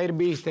izlasē ir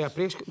bijis tajā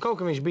priekšā. Kaut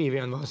kā viņš bija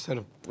vienu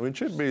vasaru.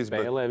 Viņš ir bijis,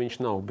 bet... Spēlē viņš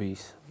nav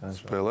bijis.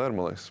 Spēlē ir,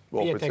 man liekas,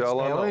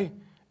 oficiālā nav.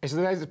 Es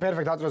reiz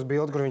perfekti atros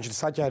bildi, kur viņš ir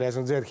saķēries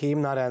un dzied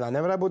himnu arēnā.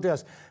 Nevarētu būt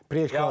tās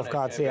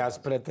priekškvalifikācijās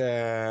pret...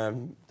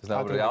 Tas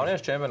nav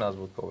jauniešu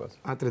čempionāts būt kaut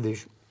kāds.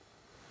 Atradīšu.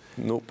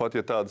 pat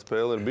ja tāda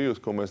spēle ir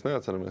bijusi, ko mēs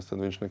neatceramies,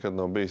 tad viņš nekad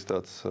nav bijis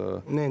tāds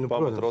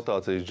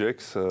pamatrotācijas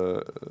džeks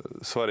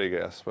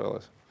svarīgajās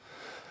spēlēs.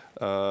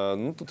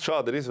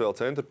 Šāda ir izvēle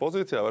centra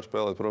pozīcijā. Var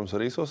spēlēt, protams,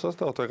 ar īso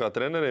sastāvu. Tā kā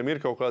treneriem ir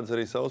kaut kādas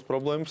arī savas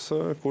problēmas,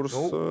 kuras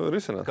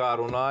risināt. Kā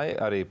runāja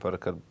arī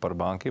par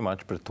banki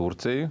maču pret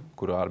Turciju,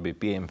 kurā arī bija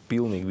pieejami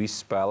pilnīgi visi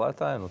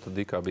spēlētāji.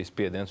 Tad kā bija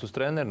spiediens uz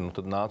treneri,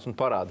 tad nāca un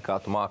parāda,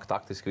 kā tu māki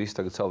taktiski visu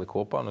tagad salikt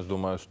kopā. Es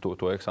domāju,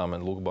 to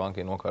eksāmenu Lūk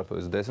bankai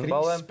nokārtojas 10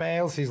 balēm. 3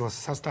 spēles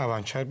izlases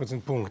sastāvā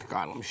 14 punkti.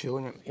 Kārlim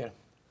Šiliņam ir.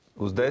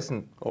 Uz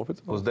 10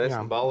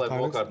 balēm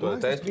nokārtoja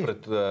testu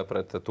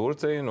pret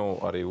Turciju,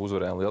 arī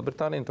uzvarēja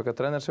Lielbritāniju. Tā kā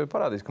treneris jau ir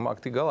parādījis, ka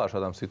māki tik galā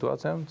šādām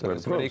situācijām.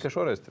 Cerēsim arī, ka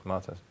šoreiz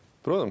mācās.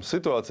 Protams,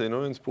 situācija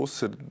no vienas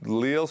puses ir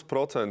liels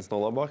procents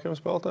no labākajiem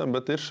spēlētājiem,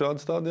 bet ir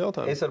šādi tādi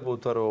jautājumi. Es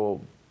varbūt varu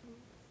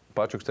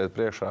pačukstēt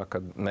priekšā,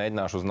 kad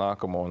mēģināšu uz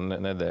nākamo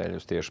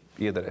nedēļu tieši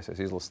iedarēsies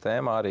izlases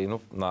tēmā. Arī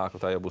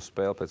tā jau būs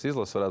spēle pēc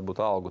izlases, varētu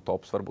būt algu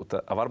tops.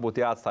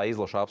 Varbūt jāatstāj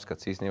izlašu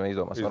apskats īstenībā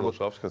izdomās. Varbūt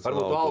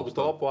algu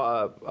topu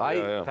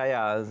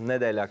tajā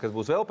nedēļā, kas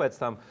būs vēl pēc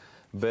tam.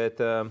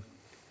 Bet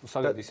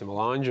sagaidīsim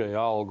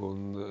Lanģēju algu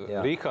un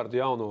Rihardu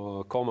jauno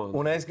komandu.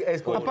 Un es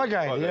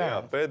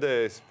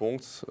pēdējais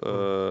punkts.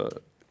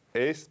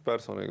 Es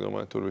personīgi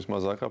domāju, tur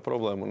vismazākā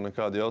problēma un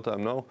nekāda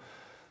jautājuma nav.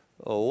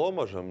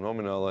 Lomažam,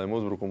 nominālajam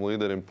uzbrukuma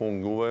līderim,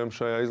 punktu guvējam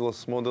šajā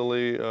izlases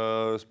modelī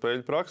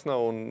spēļu praks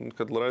nav, un,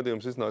 kad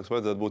raidījums iznāks,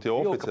 vajadzētu būt jau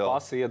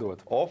oficiāli.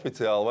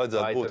 Oficiāli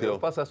vajadzētu būt jau.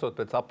 Pats esot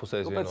pēc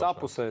apusējas vienošanās. Pēc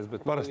apusējas,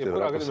 bet parasti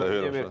ir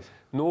apusēja vienošanās.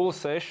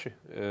 0,6,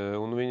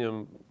 un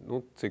viņam,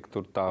 cik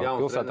tur tā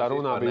pilsētā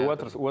runā, bija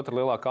otra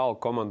lielākā alga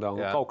komandā,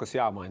 un kaut kas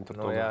jāmaina tur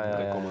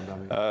tomēr komandā.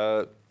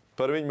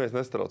 Par viņu mēs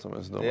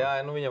nestraucamies. Jā,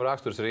 viņam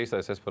raksturs ir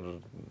īstais, es par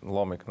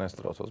Lomiku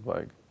nestraucos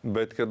baigi.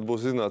 Bet, kad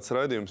būs iznācis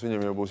raidījums,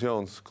 viņam jau būs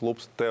jauns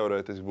klubs,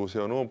 teorētiski būs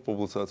jau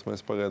nopublicēts,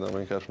 mēs pagaidām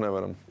vienkārši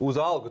nevaram. Uz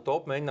algu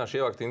top mēģināšu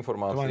ievākt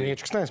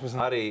informāciju.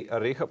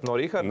 Arī no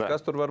Riharda,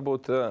 kas tur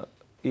varbūt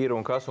ir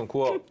un kas un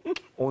ko.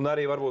 Un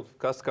arī varbūt,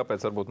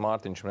 kāpēc varbūt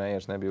Mārtiņš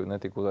Mējers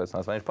netika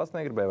uzaicināts. Vai viņš pats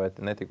negribēja, vai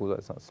netika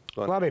uzaicināts?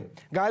 Labi,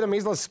 gaidām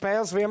izlases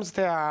spēles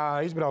 11.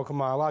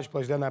 izbraukumā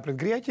Lāčplēša dienā pret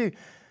Grieķiju.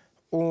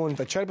 Un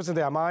tad 14.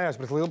 mājās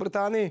pret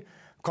Lielbritāniju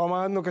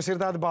komandu, kas ir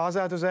tāda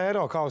bāzēta uz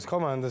Eiro kausa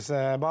komandas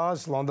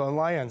bāzes, London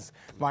Lions.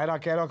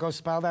 Vairāk Eiro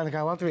kausa spēlētāji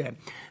nekā Latvijai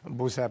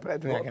būs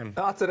pretiniekiem.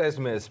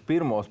 Atcerēsimies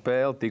pirmo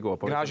spēli tikko.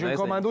 Grāžu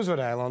komanda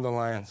uzvarēja London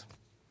Lions.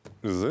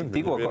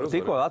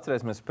 Tikko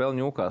atcerēsimies spēli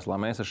Ņūkāslā.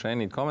 Mēs ar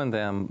Šeinīti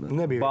komentējām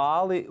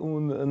bāli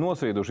un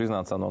nosvīduši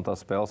iznācām no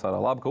tās spēles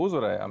ārā. Labi, ka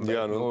uzvarējām.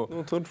 Jā,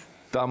 tur.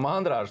 Tā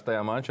mandrāža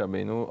tajā mačā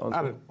bija.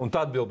 Un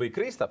tad bija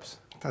Kristaps.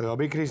 Tad vēl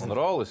bija Kristaps. Un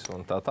Rolis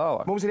un tā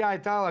tālāk. Mums ir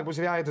jāiet tālāk, mums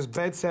ir jāiet uz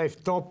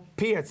BetSafe top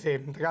 5.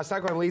 Tā kā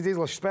sakojam līdz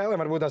izlases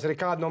spēlēm, varbūt tās arī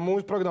kāda no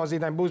mūsu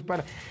prognozītājiem būs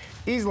par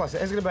izlasi.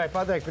 Es gribēju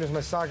pateikt, pirms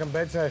mēs sākam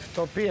BetSafe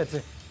top 5.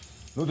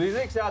 Tu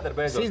izdarīji, kas jādara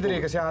beidzot. Es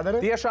izdarīju, kas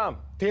jādara.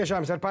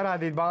 Tiešām es varu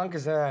parādīt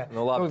bankas.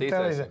 Labi,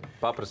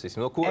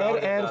 paprasīsim.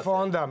 RR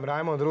fondam,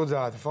 Raimonda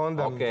Rudzāta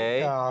fondam.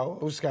 Tā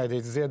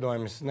uzskaitīts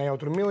ziedojums. Ne jau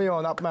tur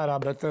miljonu apmērā,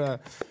 bet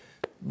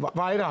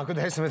vairāku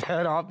 10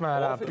 eiro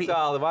apmērā.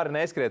 Oficiāli var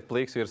neskriet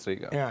pliks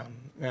virsrīgā. Jā.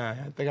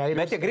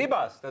 Bet, ja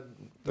gribās, tad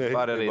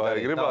var arī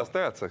darīt. Gribās,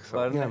 neatsaks.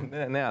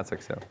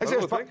 Neatsaks, jā. Es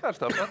jau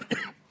vienkārši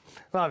tāpat.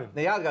 Labi.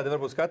 Jāatgāda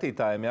varbūt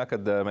skatītājiem,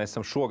 kad mēs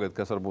esam šogad,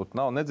 kas varbūt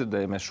nav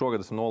nedzirdējuši, mēs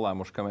šogad esam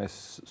nolēmuši, ka mēs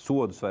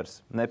sodus vairs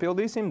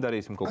nepildīsim,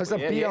 darīsim kaut ko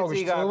esam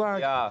pieauguši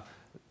cilvēki.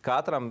 Jā,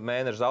 katram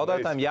mēneša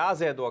zaudētājam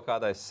jāziedo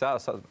kādai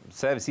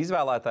sevis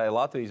izvēlētāji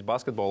Latvijas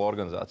basketbola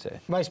organizācijai.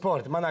 Vai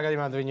sporta? Manā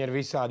gadījumā viņi ir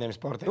visādiem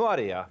sportiem.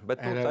 Arī jā,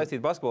 bet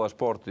saistīt basketbolu ar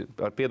sportu,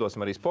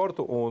 piedosim arī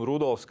sportu, un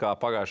Rūdolfs, kā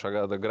pagājušā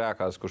gada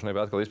grēkās, kurš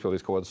nebija atkal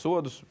izpildījis kaut kādus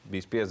sodus,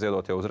 bija spiests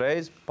ziedot jau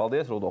uzreiz.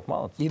 Paldies, Rūdolf,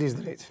 malacis. Ir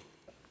izdarīts.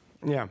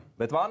 Jā.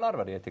 Bet vāna arī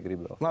var iet, ja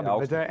grib vēl.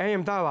 Labi, bet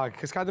ejam tālāk.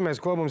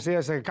 Skatāmies, ko mums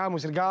iesaka, kā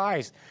mums ir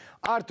gājis.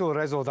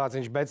 Artūra rezultāts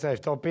viņš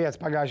BetSafe top 5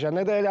 pagājušajā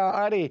nedēļā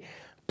arī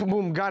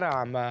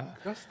garām.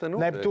 Kas te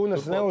notiek?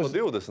 Neptūnas neuz...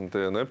 20.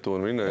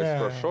 Neptūna vinējis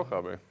par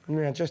šokā bija.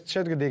 Jā,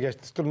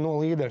 4-gadīgais, tas tur no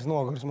līderis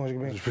nogurs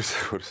možīgi bija. Viņš bija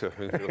sekurs, jā.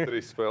 Viņš jau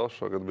 3 spēles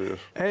šogad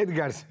bijuši.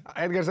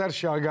 Edgars arī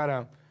šā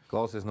garām.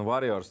 Klausies,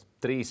 Warriors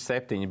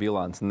 3-7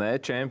 bilants, ne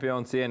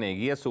čempions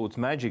cienīgi, iesūdz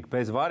Magic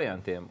bez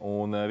variantiem.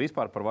 Un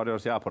vispār par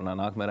Warriors jāparunā.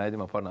 Nākamajā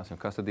raidījumā parunāsim,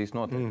 kas tad īsti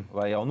notiek.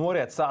 Vai jau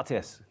noriet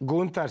sācies?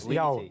 Guntars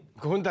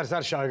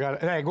ar šā garā.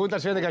 Nē,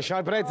 Guntars vienīgais šā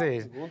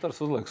precīzi.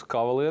 Guntars uzlieks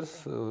Cavaliers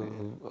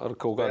ar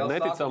kaut kādu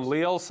neticam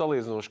lielu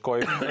salīdzinošu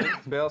koeficientu.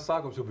 Spēles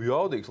sākums jau bija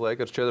jaudīgs,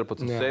 Lakers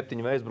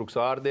 14-7 Veisbruks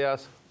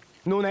ārdījās.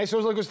 Es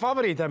uzliku uz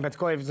favorītiem pēc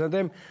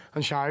koeficientiem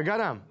un šā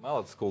garām.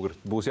 Malacis Kugri,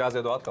 būs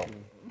jāziedo atkal.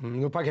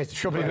 Pagaidiet,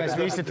 šobrīd mēs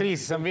visi 3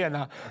 esam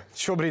vienā.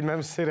 Šobrīd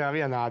mums ir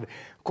vienādi.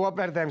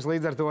 Kopvērtējums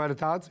līdz ar to ir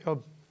tāds, jo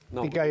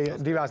tikai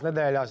 2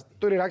 nedēļās.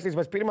 Tur ir rakstīts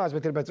pēc 1,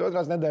 bet ir pēc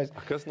 2 nedēļas.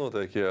 Kas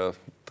notiek, ja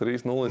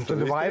 3-0?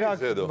 Tad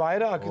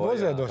vairāk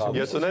noziedosim.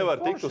 Ja tu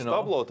nevari tikt uz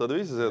tablo, tad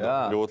visi ziedo.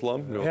 Ļoti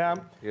labi. Jā.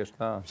 Tieši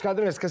tā.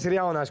 Skatāmies, kas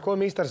ir jaunās. Ko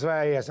misters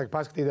vēja iesaka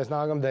paskatīties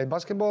nākamdēļ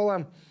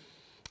basketbolā.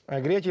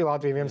 Grieķija,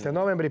 Latvija 11.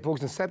 novembrī,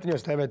 7.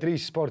 TV3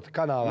 sporta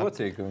kanālā.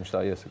 Locīgi, ka viņš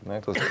tā iesaka.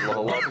 Tas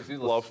ir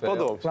labs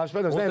padoms. Labs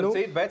padoms.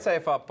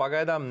 BetSafe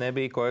pagaidām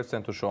nebija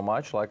koeficientu šo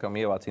maču, laikam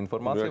ievāc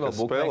informāciju. Vēl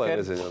spēlē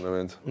neziņo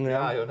neviens.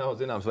 Jā, jo nav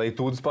zināms, vai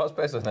Tūdas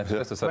paspēs, vai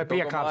nespēs. Vai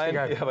piekāps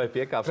tikai. Vai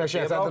piekāps.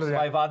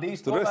 Vai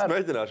vadīs to. Tur es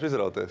mēģināšu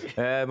izrauties.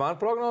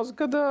 Man prognoze,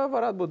 kad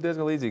varētu būt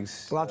diezgan līdzīgs.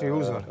 Latvija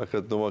uzvar.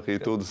 Kad domā, ka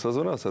Tūdas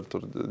sazvanās ar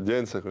tur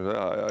ģenseku,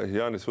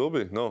 Jānis will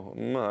be? No,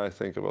 I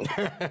think about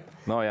it.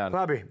 No, Jānis.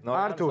 Labi,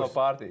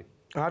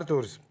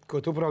 Artūrs, ko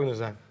tu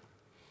prognozē?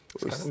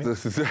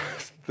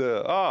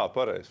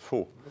 Pareizi.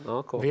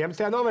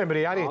 11.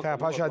 novembrī arī tajā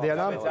pašā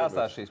dienā.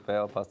 Jāstāsta šī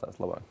spēle, pastāst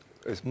labāk.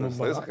 Es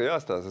nesaku, ka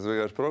jāstāsta. Es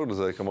vienkārši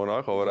prognozēju, ka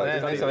Monako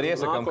varētu. Mēs arī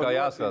iesakām, ka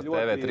jāstāsta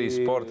TV3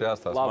 sporta,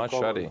 jāstāsta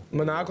mačs arī.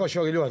 Monako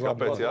šogad ļoti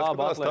labi. Kāpēc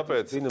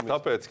jāskatās?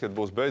 Tāpēc, kad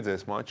būs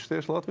beidzies mačs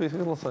tieši Latvijas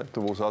izlasē,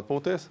 tu būsi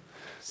atpūties.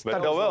 Bet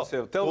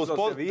tev būs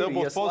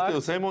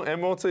pozitīvas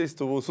emocijas,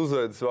 tu būsi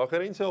uzveidis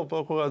vakariņas jau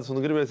kaut kādas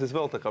un gribēsies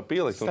vēl tā kā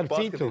pielikt un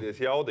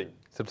paskatīties jaudiņu.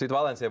 Starp citu,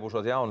 Valencijā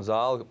būšot jauna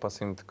zāle pa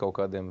 100 kaut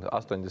kādiem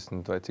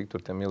 80 vai cik tur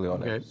tiem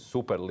miljoniem.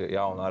 Super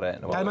jauna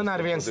arēna. Tā man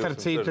arī viens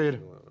starp citu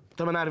ir.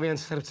 Tā man arī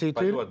viens starp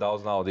citu ir. Ļoti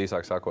daudz naudas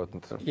īsāk sakot.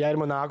 Ja ir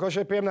Monako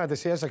šeit pieminēt,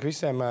 es iesaku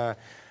visiem,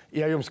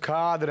 ja jums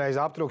kādreiz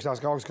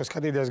aptrūkstās kaut kas, ko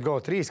skatīties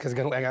Go3, kas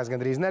gan liekas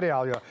gandrīz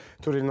nereāli, jo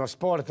tur ir no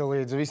sporta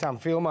līdz visām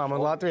filmām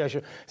un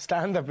latviešu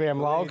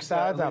stand-upiem, lauku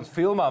sētām.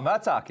 Filmām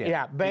vecākiem.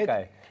 Jā, bet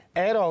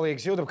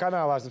Eirolīgas YouTube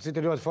kanālās, tas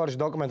ir ļoti forši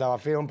dokumentālā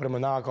filma par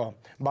Monako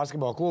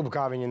basketbola klubu,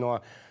 kā viņi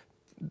no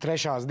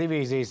 3.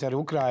 divīzijas ar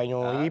Ukraiņu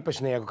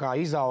īpašnieku, kā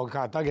izauga,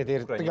 kā tagad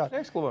ir.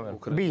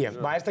 Bija,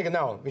 vairs tagad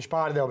nav. Viņš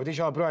pārdeva, bet viņš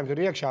jau projām tur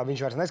iekšā,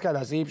 viņš vairs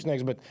neskaidās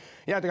īpašnieks, bet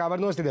jā, tā kā var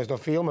nostīties to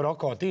filmu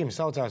Roko tīmu,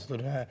 saucās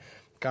tur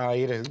kā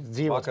ir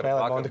dzīvot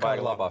spēlē Monte Vakar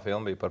Carlo. labā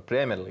filma bija par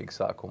Premjerlīgas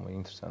sākumu.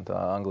 Interesantā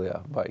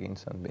Anglijā. Baigi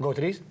interesanti bija.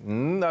 GO3?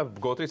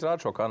 GO3 rāda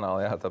šo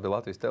kanālu, jā, tā bija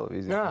Latvijas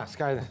televīzija. Jā,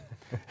 skaidrs.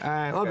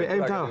 Labi,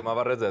 ejam tā. Man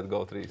var redzēt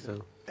GO3.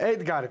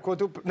 Edgars, ko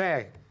tu... Nē,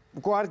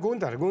 ko ar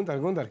Guntar,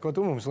 ko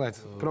tu mums liec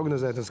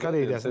prognozēt un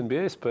skatīties?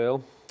 NBA spēle.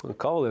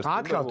 Kavalieris.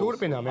 Atkal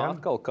turpinām, jā?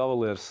 Atkal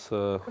Kavalieris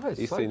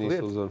izcīnīs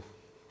uzvaru.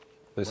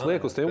 Es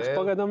lieku uz tiem, kas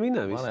pagaidām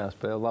vinē visu. Manējā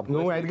spēle labi.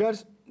 Nu,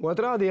 Edgars,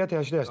 otrādi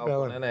ietieši tie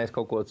spēlē. Nē, es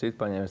kaut ko citu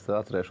paņēmu, es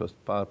tad atcerēšos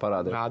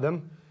parādīt. Rādam.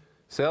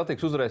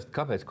 Celtics uzvarēs,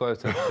 kāpēc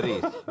koeficients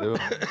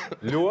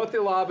 3?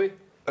 Ļoti labi.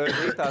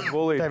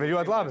 Tev ir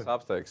ļoti labi.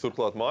 Apsteigs.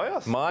 Turklāt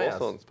mājās? Mājās.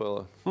 Bostonas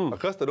spēlē.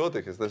 Kas tad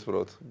notiek, es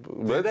nesaprotu?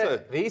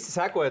 Visi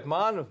sekojiet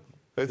manu.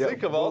 Es zinu,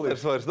 ka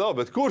Valters vairs nav,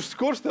 bet kurš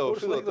tev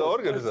šito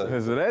organizē?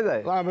 Es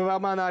redzēju. Labi,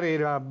 man arī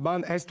ir,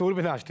 es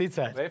turpināšu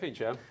ticēt. Vēfiņš,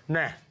 jā?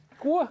 Nē.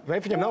 Ko?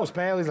 Vēfiņam nav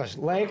spēle izlases.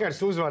 Lakers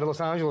uzvar Los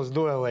Angeles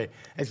duelī.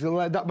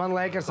 Man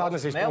Lakers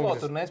atnesīs Melo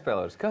punktus. tur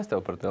nespēlēs. Kas tev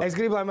par tevi? Es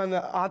gribu, lai man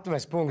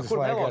atves punktus Kur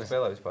Melo Lakers.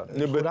 spēlē vispār?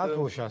 Kur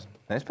atpūšās?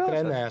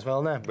 Nespēlēs? Trenējās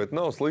vēl, ne. Bet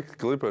nav slikti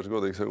Clippers,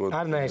 godīgi sakot.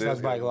 Ar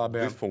neizstāst baigi labi,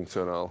 jā.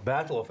 Disfunkcionāli.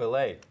 Battle of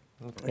LA.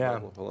 Jā.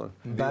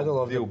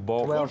 Battle of the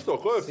Kurš to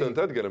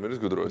koeficientu Edgaram ir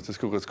izgudrojis? Tas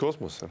kaut kāds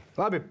kosmos.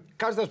 Labi,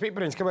 karstos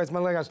pipariņš, kāpēc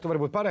man liekas, tu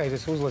varbūt pareizi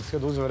esi uzlicis,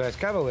 kad uzvarēs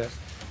Cavaliers.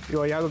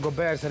 Jo, ja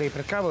Gobērs arī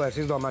pret Cavaliers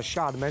izdomās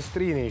šādu mēs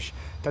strīnīšu,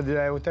 tad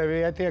tev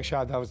iet iekšā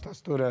tas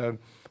tur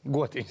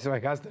gotiņas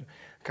vai kas tur.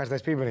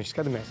 Karstais pipariņš,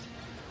 skatāmies.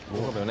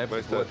 Labi, jau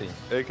nepatīk gotiņi.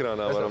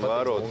 Ekrānā varam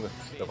vērot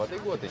Tev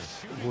patīk gotiņi?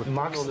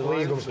 Maks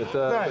līgums.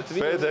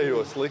 pēdējo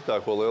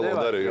sliktāko lielo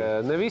darījumu.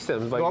 Ne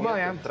visiem Domājam.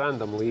 vajag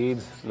trendam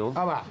līdzi. Nu.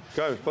 Abā.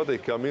 Kā jums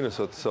patīk, kā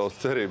Minnesota savas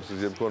cerības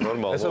uz jebko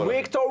normālu? Es esmu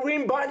Viktor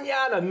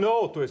Wembanyama. No,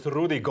 tu esi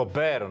Rudy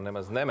Gobert un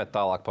nemaz nemet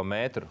tālāk pa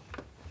metru.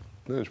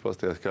 Viņš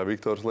pastījās, kā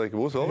Viktors liek,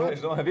 būs vēl viens.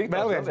 Es domāju, Vēl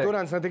Viktors viens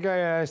Durants ne tikai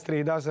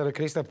strīdās ar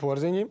Kristapu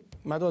Porziņu,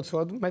 metot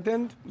sodu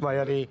metienu, vai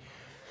arī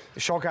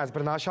šokāts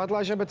par nāšu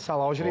atlaišanu, bet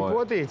salauž arī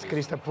potīts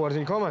Kristapu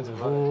Porziņu komandas.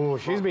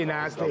 Šis bija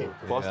nēstī.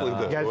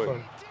 Paslidē.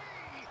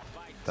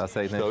 Tas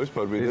eit Tā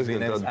vispār bija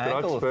diezgan tāda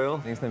traka spēle.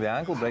 Viņš nebija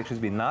ankle break,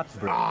 šis bija nut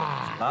break.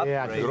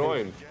 jā,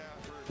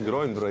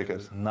 Groin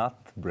breakers.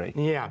 Nut break.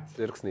 Jā.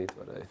 Cirksnīt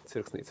varēja.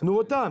 Cirksnīt. Nu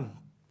tā,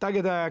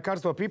 tagad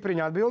karsto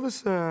pipariņu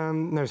atbildes,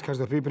 nevis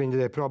karsto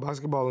pipariņu, bet pro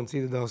basketbolu un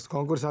Citadeles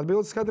konkursu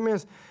atbildes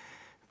skatāmies.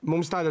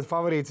 Mums tātad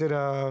favorīts ir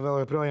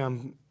vēl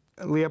joprojām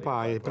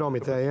Liepāja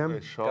Prometējiem.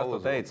 Kas to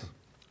teica?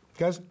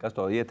 Kas? Kas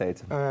to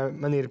ieteica?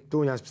 Man ir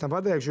tūņās pēc tam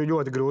pateikšu,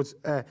 ļoti grūts.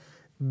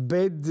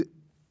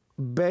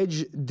 Bedž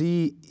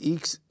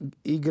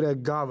DXY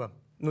gava.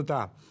 Nu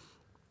tā.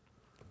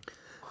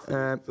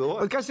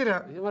 Kas ir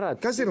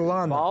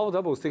Lana? Balvu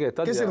dabūs tikai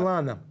tad, Kas ir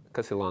Lana?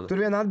 Kas ir Lana?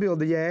 Tur viena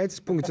atbilde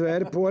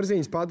Jēcis.vēr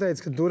Porziņš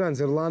pateica, ka Durants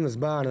ir Lanas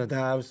bērna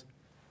tēvs.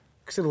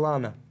 Kas ir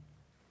Lana?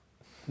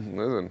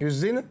 Nezinu. Jūs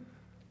zināt?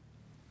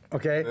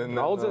 Okay.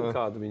 Naudzēm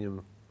kādu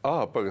viņam?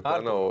 Pagad, tā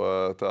nav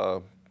tā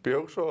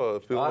pieaugšo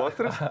filmu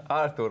aktrise?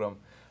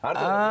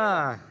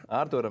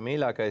 Artūra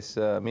mīļākais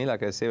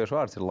sieviešu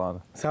vārds ir Lana.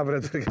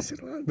 Sapratu, kas ir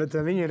Lana, bet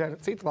viņi ir ar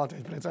citu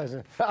Latvijas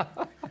priecājuši.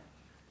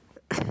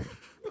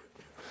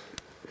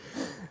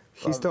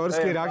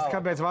 Historiski raksta,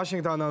 kāpēc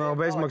Vašingtonā nav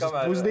bezmaksas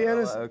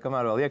pusdienas.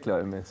 Kamēr vēl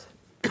iekļaujamies.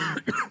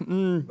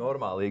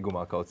 Normāli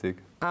līgumā kaut cik.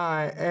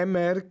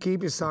 MR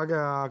Kīpis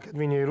saka, kad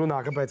viņi runā,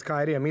 kāpēc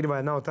Kairijam ir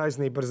vai nav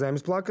taisnība par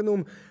zemes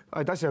plakanumu.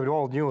 Tas jau ir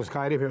old news,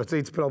 Kairijam jau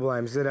citas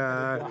problēmas ir.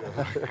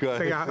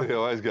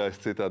 Jau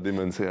aizgājis citā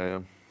dimensijā, jā.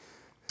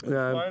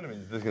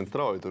 Viņas diezgan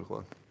strauji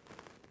turklāt.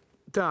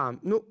 Tā,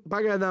 nu,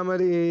 pagaidām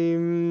arī...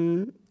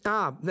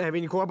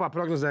 viņi kopā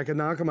prognozē, ka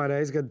nākamā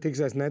reize, kad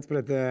tiksies Nets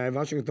pret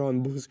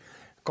Vašingtonu, būs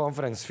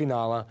konferences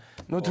finālā.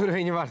 Nu, tur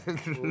viņi var...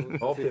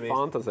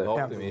 Fantazē.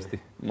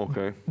 Optimisti.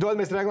 Okay.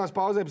 Dodamies reklāmas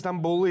pauzē, pēc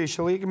tam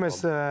bullīša līkumes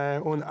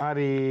un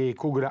arī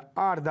kugra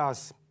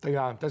ārdās.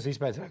 Tas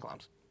viss pēc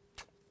reklāmas.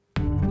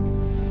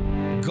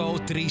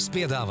 GO3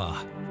 piedāvā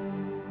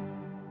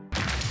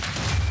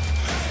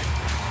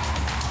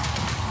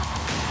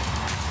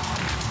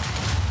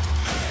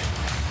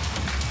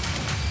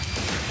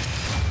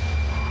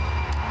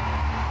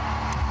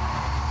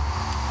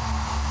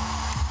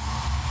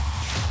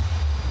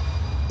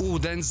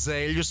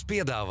Ūdenszeļļus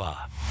piedāvā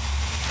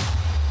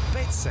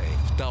Betsafe,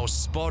 tavs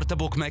sporta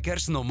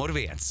bukmekers numur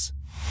 1.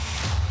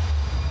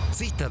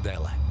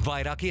 Citadele,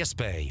 vairāk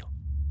iespēju.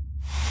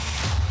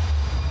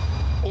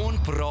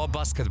 Un pro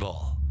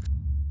basketbolu.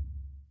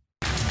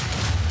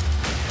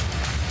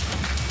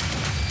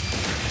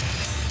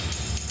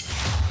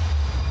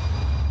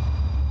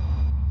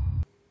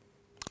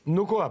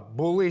 Nu ko,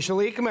 bullīša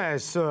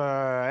līkumēs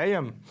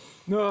ejam.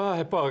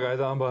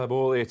 Pagaidām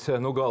Būlīts,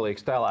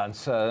 galīgs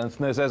talants.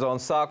 Ne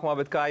sezonas sākumā,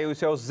 bet kā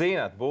jūs jau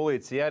zināt,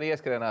 Būlīts, ja arī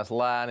ieskrienās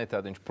lēni,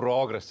 tad viņš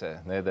progresē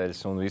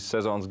nedēļas un visas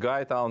sezonas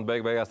gaitā un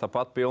beigās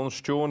tāpat pilns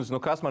šķūnis.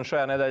 Nu, kas man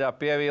šajā nedēļā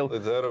pievīla?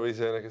 Līdz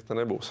Eirovīzijai nekas te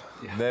nebūs.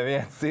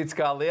 Neviens cits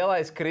kā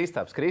lielais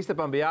Kristaps.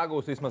 Kristapam bija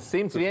jāgūst vismaz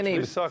 100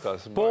 vienības.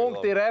 Sākās,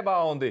 punkti,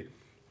 rebaundi.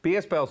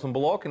 Piespēles un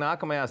bloki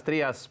nākamajās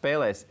 3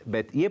 spēlēs,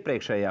 bet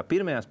iepriekšējā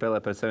pirmajā spēlē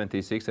pret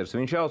 76ers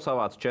viņš jau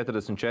savāca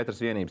 44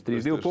 vienības,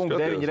 32 punkti,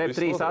 9 rep,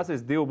 3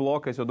 asists, 2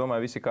 bloki. Es jau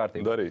domāju, viss ir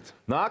kārtībā. Darīts.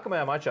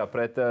 Nākamajā mačā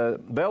pret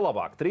vēl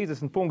labāk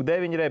 30 punkti,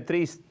 9 rep,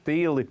 3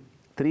 stīli,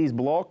 3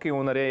 bloki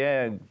un arī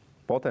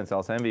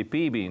potenciāls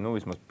MVP bija, nu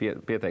vismaz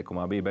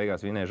pieteikumā bija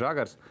beigās vinēja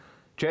Žagars,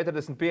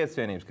 45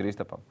 vienības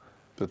Kristapam.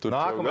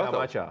 Nākamajā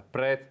mačā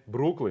pret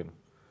Bruklinu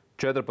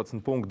 14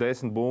 punkti,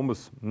 10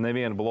 bumbas,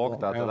 neviena bloka,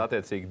 tātad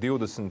attiecīgi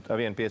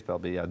 21 piespēle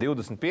bija,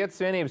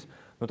 25 vienības.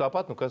 Nu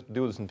tāpat, kas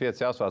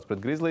 25 jāsvāc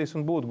pret Grizzlies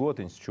un būtu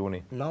gotiņas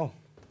čūnī. Nav.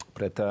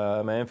 Pret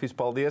Memphis,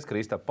 paldies,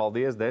 Kristap,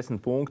 paldies, 10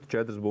 punkti,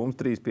 4 bumbas,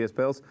 3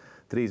 piespēles,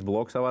 3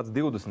 bloki savāc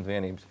 20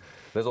 vienības.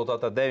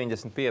 Rezultātā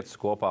 95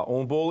 kopā.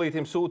 Un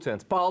Bulītim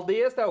sūciens.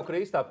 Paldies tev,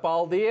 Kristap,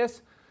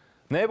 paldies!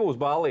 Nebūs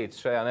ballītes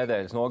šajā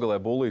nedēļas nogalē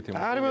Bulītim.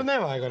 Arī man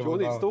nevajag ar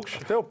Šodien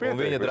tukšs. Tev pietiek un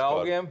viņa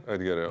draugiem.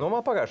 Edgars, Nu,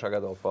 man pagājušā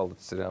gada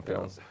palicis ir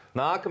jāpieņems.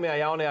 Nākamajā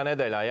jaunajā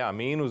nedēļā,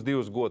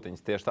 -2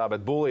 gotiņas tieši tā,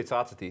 bet Bulīts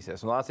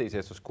atsatīsies. Un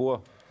atsatīsies uz ko?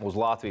 Uz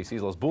Latvijas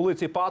izlases.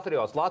 Bulīts ir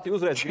patriots. Latvija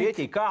uzreiz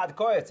Grieķiju. Kādi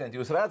koeficienti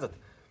jūs redzat?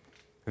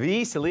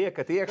 Visi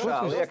liekat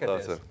iekšā,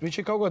 liekaties.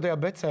 Viņš ir kaut ko tajā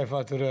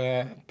becēfā tur...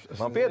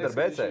 Man pieder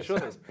becēs.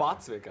 Šodien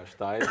pats vienkārši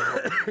tā ir.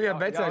 Jā,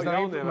 becēs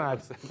nav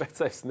informēts.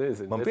 Becēs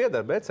nezinu. Man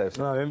pieder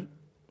becēs.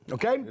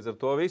 Okay. Līdz ar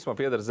to viss man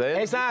pieder zēļ.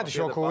 Es ēdu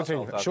šo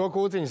kūciņu. Šo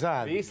kūciņu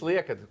ēdu. Visi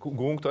liekat,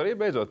 Gungu arī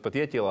beidzot pat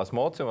ieķīlās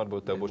moci,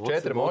 varbūt tev būs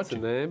 4 moči.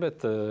 Nē,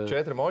 bet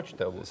 4 moči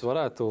tev būs. es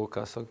varētu,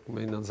 kā saka,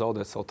 mēģināt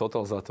zaudēt savu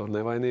totalizatoru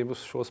nevainību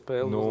uz šo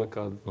spēli.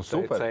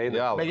 Super.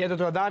 Jā, Bet ja tu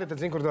to dari,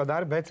 tad zini, kur to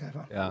dari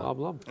becēfā.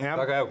 labi.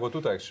 Tā kā jau, ko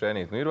tu teiksi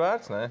šeit, ir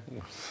vērts, ne?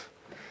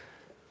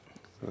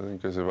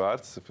 Kas ir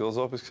vērts, ir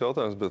filozofisks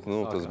jautājums, bet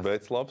tas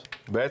beidz labs.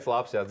 Bet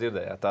labs, jā,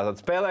 dzirdējāt. Tātad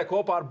spēlē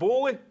kopā ar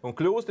Bulli un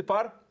kļūsti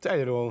par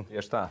Ceļrūlu.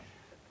 tieši tā.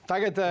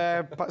 Tagad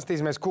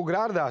paskatīsimies, ko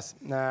grārdās.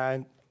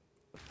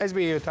 Es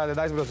biju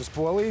aizbraucis uz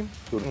Poliju.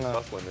 Tur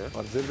saslim, ja?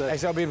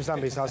 Es jau pirms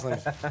tam biju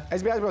saslims.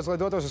 Es biju aizbraucis, lai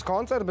dotos uz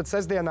koncertu, bet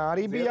sestdienā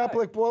arī bija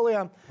jāpaliek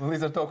Polijā. Un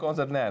līdz ar to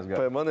koncertu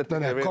neaizgāja. Man ir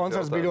tikai viens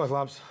Koncerts bija ļoti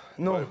labs.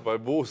 Vai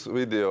būs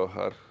video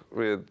ar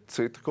vienu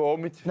citu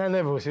komiķi? Nē,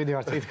 nebūs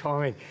video ar citu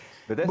komiķi.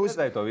 Bet es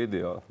redzēju to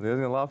video.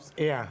 Diezgan labs.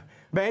 Jā.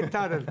 Bet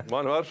tātad...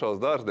 Man Varšavas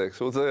dārznieks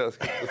sūdzējās,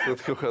 ka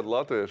tas kaut kādi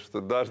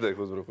latvieši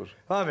dārznieki uzbrukuši.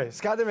 Labi,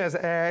 skatāmies.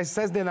 Es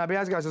sestdienā biju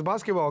aizgājis uz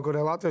basketbolu, kur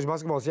Latvijas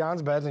basketbols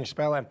Jāņa Bērziņa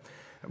spēlē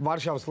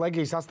Varšavas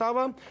Legijas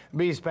sastāvā.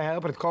 Bija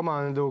spēle pret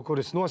komandu,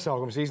 kuras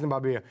nosaukums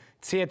īstenībā bija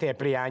Cietie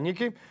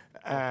Prijaņiki.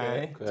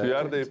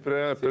 Jārdī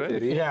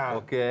Prijaņiki? Jā.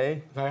 Okay.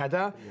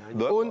 Tā.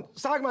 Un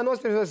sākumā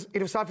nostrīdās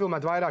ir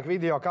safilmēt vairāk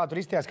video, kā tur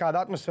izties,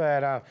 kāda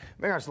atmosfēra.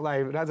 Vienkārši, lai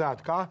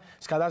redzētu, kā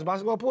skatās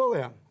basketbolu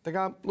Polijā. Tā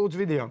kā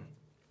lūdzu video.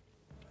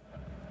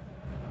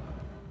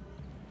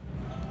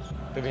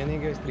 Te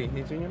vienīgais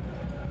trīnīts viņam.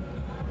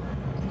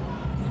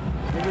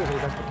 Nebūs arī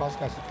tas, ka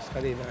paskās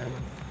skatītājiem.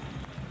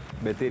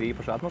 Bet ir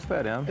īpaša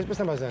atmosfēra, jā? Es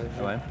pēc tam aizēju.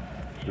 Vai?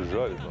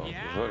 Žaļbā.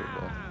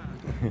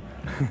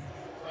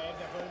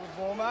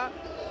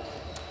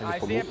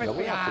 Aiziet pēc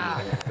pijā.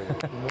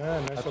 Nē,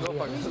 mēs jau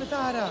bijām. Izmet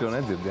ārā. Šo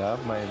nedzird, jā?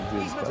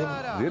 Izmet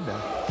ārā. Dzird, jā?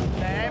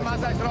 Nē,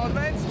 mazais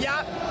Rodmens. Jā.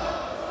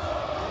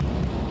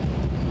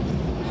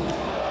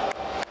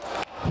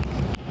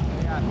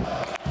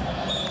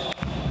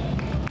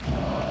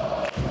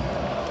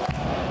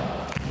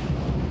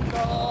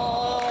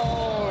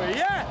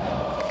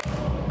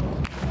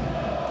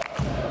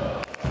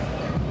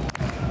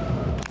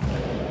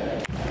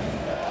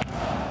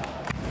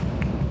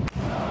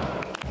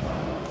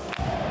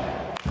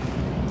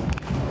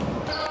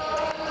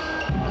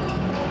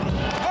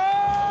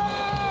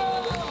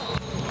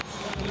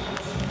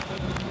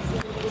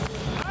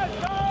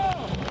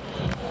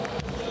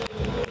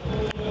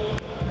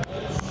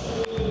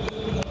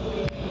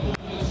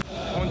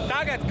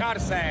 Tagad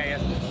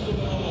karsējas.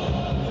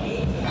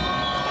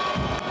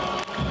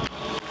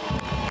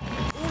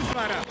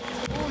 Uzvara.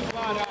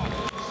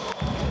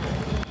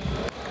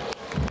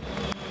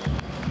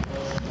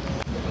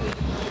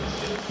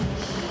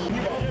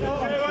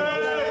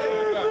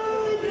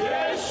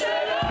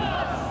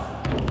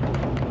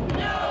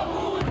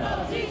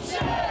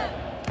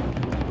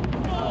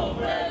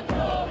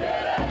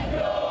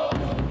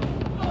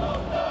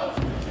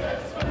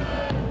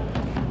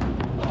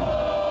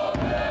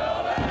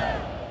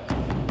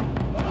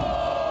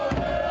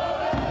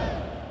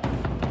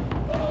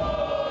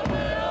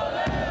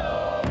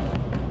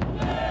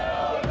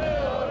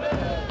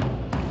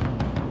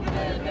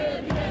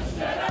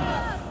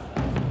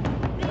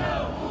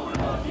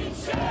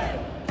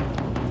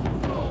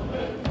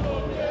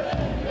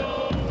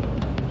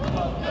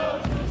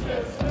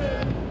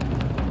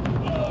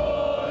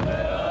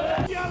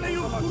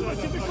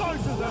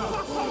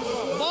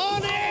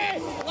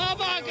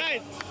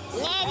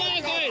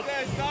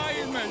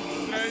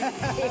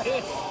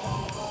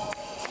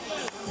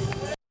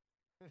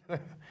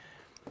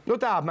 Nu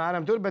tā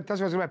apmēram tur, bet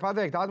tas, ko es gribēju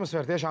pateikt,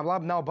 atmosfēra tiešām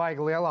labi, nav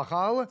baigi lielā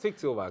hāla. Cik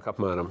cilvēku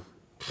apmēram?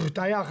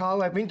 Tajā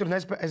hallē viņi tur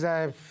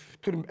nespēja.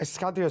 Es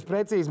skatījos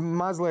precīzi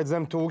mazliet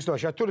zem 1000.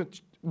 Ja, tur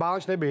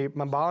Bāliņš nebija,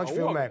 man Bāliņš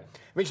filmē.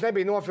 Viņš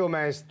nebija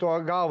nofilmējis to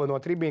galveno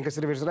tribīnu, kas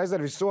ir virs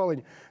rezervis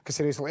soliņa, kas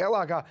ir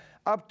vislielākā.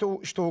 Ap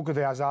stūku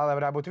tajā zālē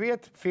varētu būt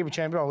vieta. FIBA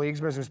Čempionu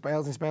līgas mēs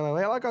spēles, viņi spēlē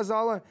lielākā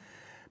zālē.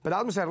 Bet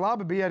atmosfēra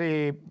labi bija arī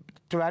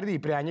Tverdī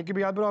Prēņiki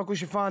bija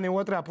atbraukuši fani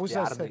otrā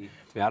pusē.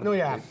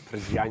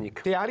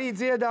 Tie arī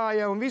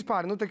dziedāja un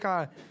vispār, tā kā...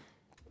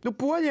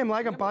 Poļiem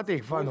laikam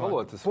patīk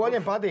fanot.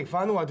 Poļiem patīk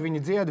fanot, viņi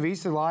dzied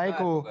visu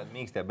laiku.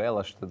 Mīkstie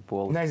bēlaši, tad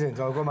poli. Nezinu,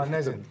 to ko man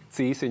nezinu.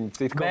 Cīsiņi,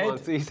 citu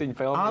komandu cīsiņi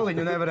pelnīt.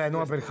 Aliņu nevarēja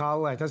nopirkt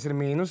hallē, tas ir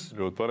mīnus.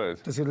 Ļoti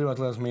pareizi. Tas ir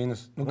ļoti liels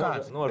mīnus.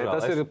 Kāds?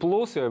 Tas ir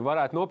plus, jo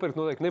varētu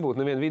nopirkt, noteikti nebūtu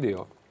neviena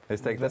video. Es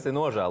teiktu, tas ir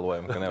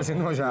nožēlojami, ka nevar. Tas ir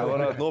nožēlojami.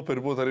 Varētu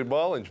nopirkt būt arī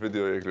Bāliņš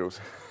video iekļūs.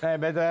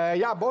 Bet,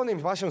 jā,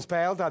 Bonim pašam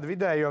spēle tādu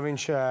vidēju, jo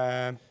viņš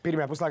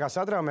pirmajā puslaikā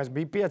satraumies.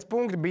 Bija 5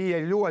 punkti, bija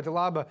ļoti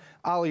laba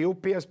Aliju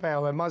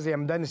piespēle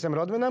maziem Denisam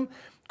Rodmanam,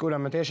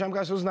 kuram tiešām,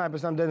 kā es uzzināju,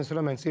 pēc tam Denis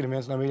Rodmans ir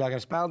viens no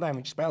mīļākajiem spēlētājiem.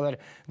 Viņš spēlē ar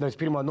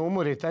 91.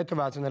 numuru, ir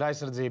tetovēts un ir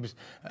aizsardzības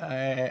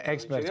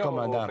eksperts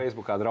komandā.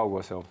 Facebookā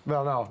draugos jau.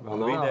 Vēl nav.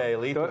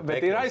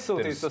 Bet ir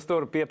aizsūtīts tas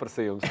tur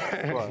pieprasījums.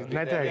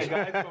 Neteikšu.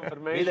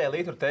 Vidēji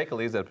litru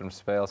teikali izdara pirms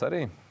spēles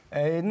arī?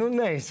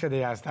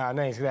 Neizskatījās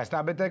tā,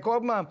 bet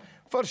kopumā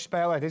forši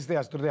spēlēt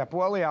izskatījās tur tajā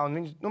Polijā, un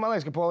viņš, man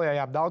liekas, ka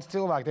Polijā daudz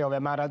cilvēku te jau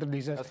vienmēr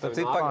atradīsies.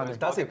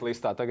 Tas ir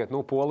listā tagad,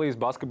 Polijas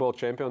basketbola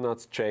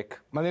čempionāts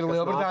Čeka. Man ir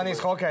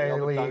Lielbritānijas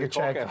hokeja līga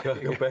Čeka.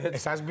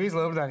 Es esmu bijis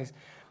Lielbritānijas.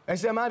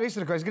 Es vienmēr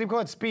izsaku, ka es gribu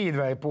kaut kādu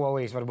speedway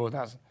Polijas varbūt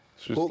tās.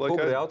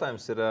 Pūkļa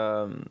jautājums ir,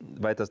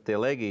 vai tas tie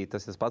Legija,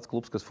 tas ir pats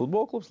klubs, kas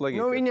futbola klubs?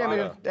 Legijas, viņiem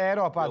ir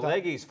Eiropā.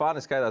 Legijas fani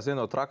skaidās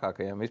viena no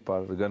trakākajiem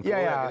vispār gan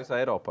Polijā, gan visā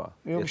Eiropā.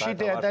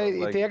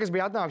 Tie, kas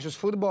bija atnākuši uz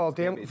futbolu,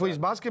 uz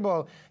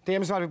basketbolu,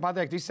 tiem es varu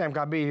pateikt visiem,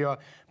 kā bija, jo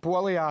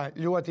Polijā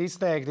ļoti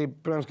izteikti,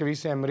 protams, ka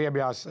visiem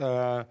riebjās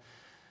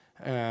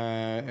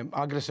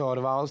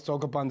agresoru valsts,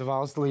 okupanta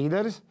valsts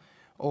līderis.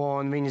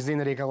 Un viņi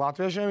zina arī, ka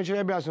latviešiem viņš ir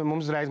riebjās, un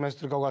mums uzreiz mēs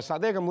tur kaut ko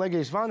satiekam.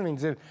 Legijas fani,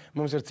 viņi zina,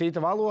 mums ir cita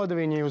valoda,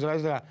 viņi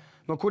uzreiz tā,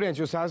 no kurienes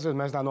jūs esat,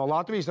 mēs tā no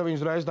Latvijas, tad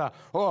viņi uzreiz tā,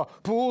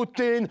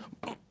 Putin,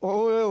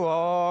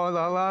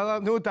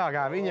 tā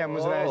kā viņiem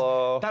uzreiz.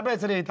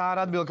 Tāpēc arī tā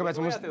ir atbilde, kāpēc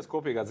mums... Vienojāties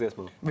kopīgā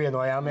dziesmā?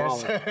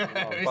 Vienojāmies.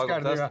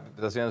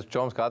 Tas viens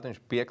čoms, kā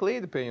viņš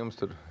pieklīda pie jums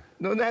tur?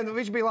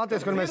 Viņš bija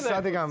Latvijas, kur mēs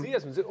satikām.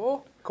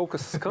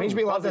 Viņš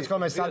bija Latvijas, kur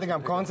mēs satikām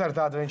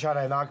koncertā, tad viņš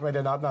arī nākamajā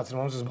dienā atnāca ar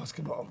mums uz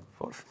basketbolu.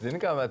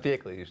 Zini, kā mēs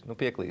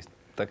pieklīst?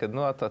 Tā kā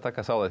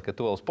saulēt, ka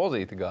tu vēl uz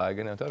pozīti gāja,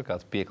 gan jau tev ir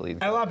kāds pieklīd.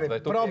 Labi,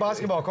 pro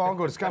basketbola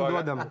konkurss, kam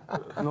dodam?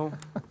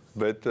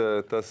 Bet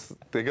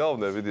tie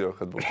galvenie video,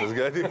 kad būs. Es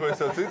gaidīju, ka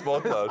mēs jau citu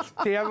montāžu.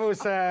 Tie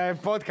būs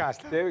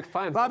podkāstā.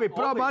 Labi,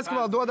 pro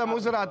basketbola dodam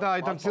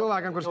uzvarētāju tam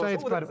cilvēkam, kurš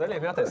teica par...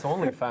 Zaļiem jātais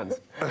OnlyFans.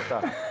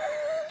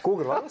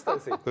 Kūgra var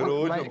uztaisīt?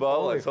 Rūģu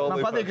balais.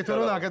 Man patīk, ka tu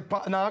runā, ka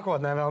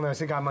nākotnē vēl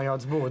nevis kā man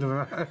jauts būtu.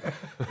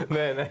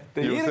 Nē.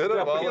 Jūs ir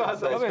balais.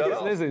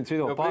 Es nezinu, šī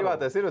no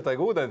privātais ir tā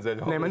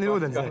Ūdenszeļļi. Nē, man ir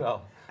Ūdenszeļļi.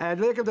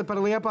 Liekam tad par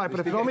Liepāju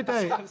pret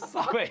Prometēju.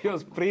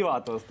 Savējos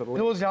privātos tur.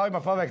 Lūdzu, ļauj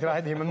man paveikt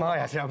raidījumu, man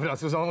mājās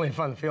jābrauc uz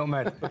OnlyFans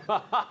filmēt.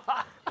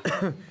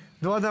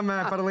 Dodam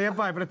par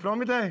Liepāju pret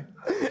Prometēju?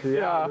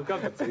 Jā.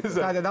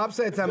 Tātad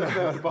apsveicam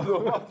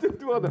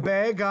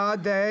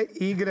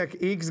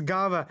BGDYX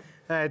gava.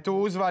 Tu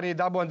uzvari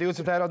dabūni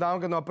 200 eiro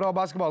download no pro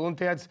basketbola un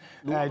tiec...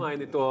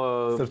 Nomaini to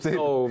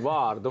savu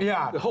vārdu.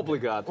 Jā.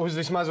 Obligāti.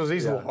 Vismaz uz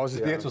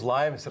izlozi. Tiec uz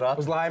laimes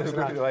ratu. Uz laimes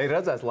ratu. Vai ir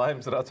redzēts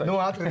laimes rats?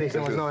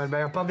 Atradīsim uz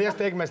novērtējumu. Paldies,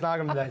 tiekamies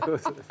nākamnedēļ.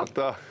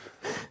 Tā.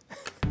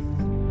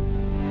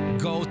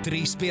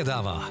 GO3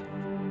 piedāvā.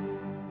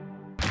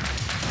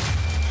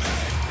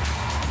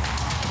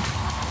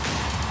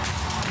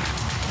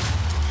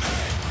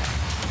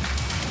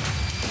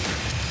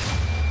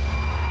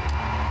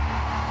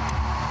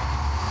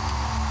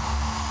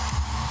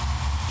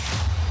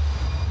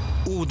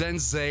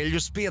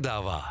 Ūdenszeļļus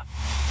piedāvā.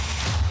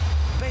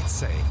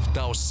 Betsafe,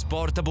 tavs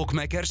sporta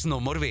bukmekers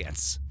numur 1.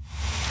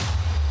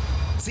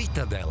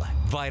 Citadele,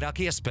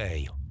 vairāk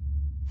iespēju.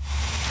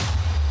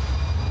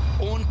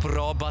 Un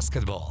pro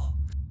basketbolu.